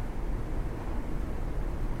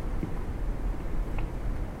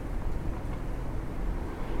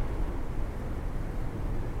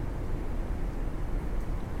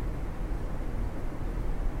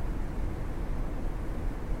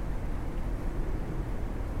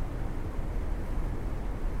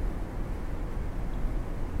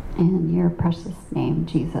 In your precious name,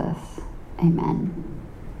 Jesus. Amen.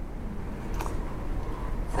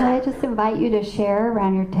 So I just invite you to share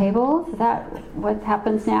around your tables. Is that what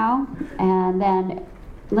happens now? And then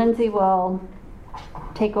Lindsay will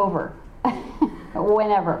take over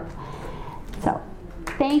whenever. So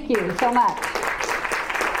thank you so much.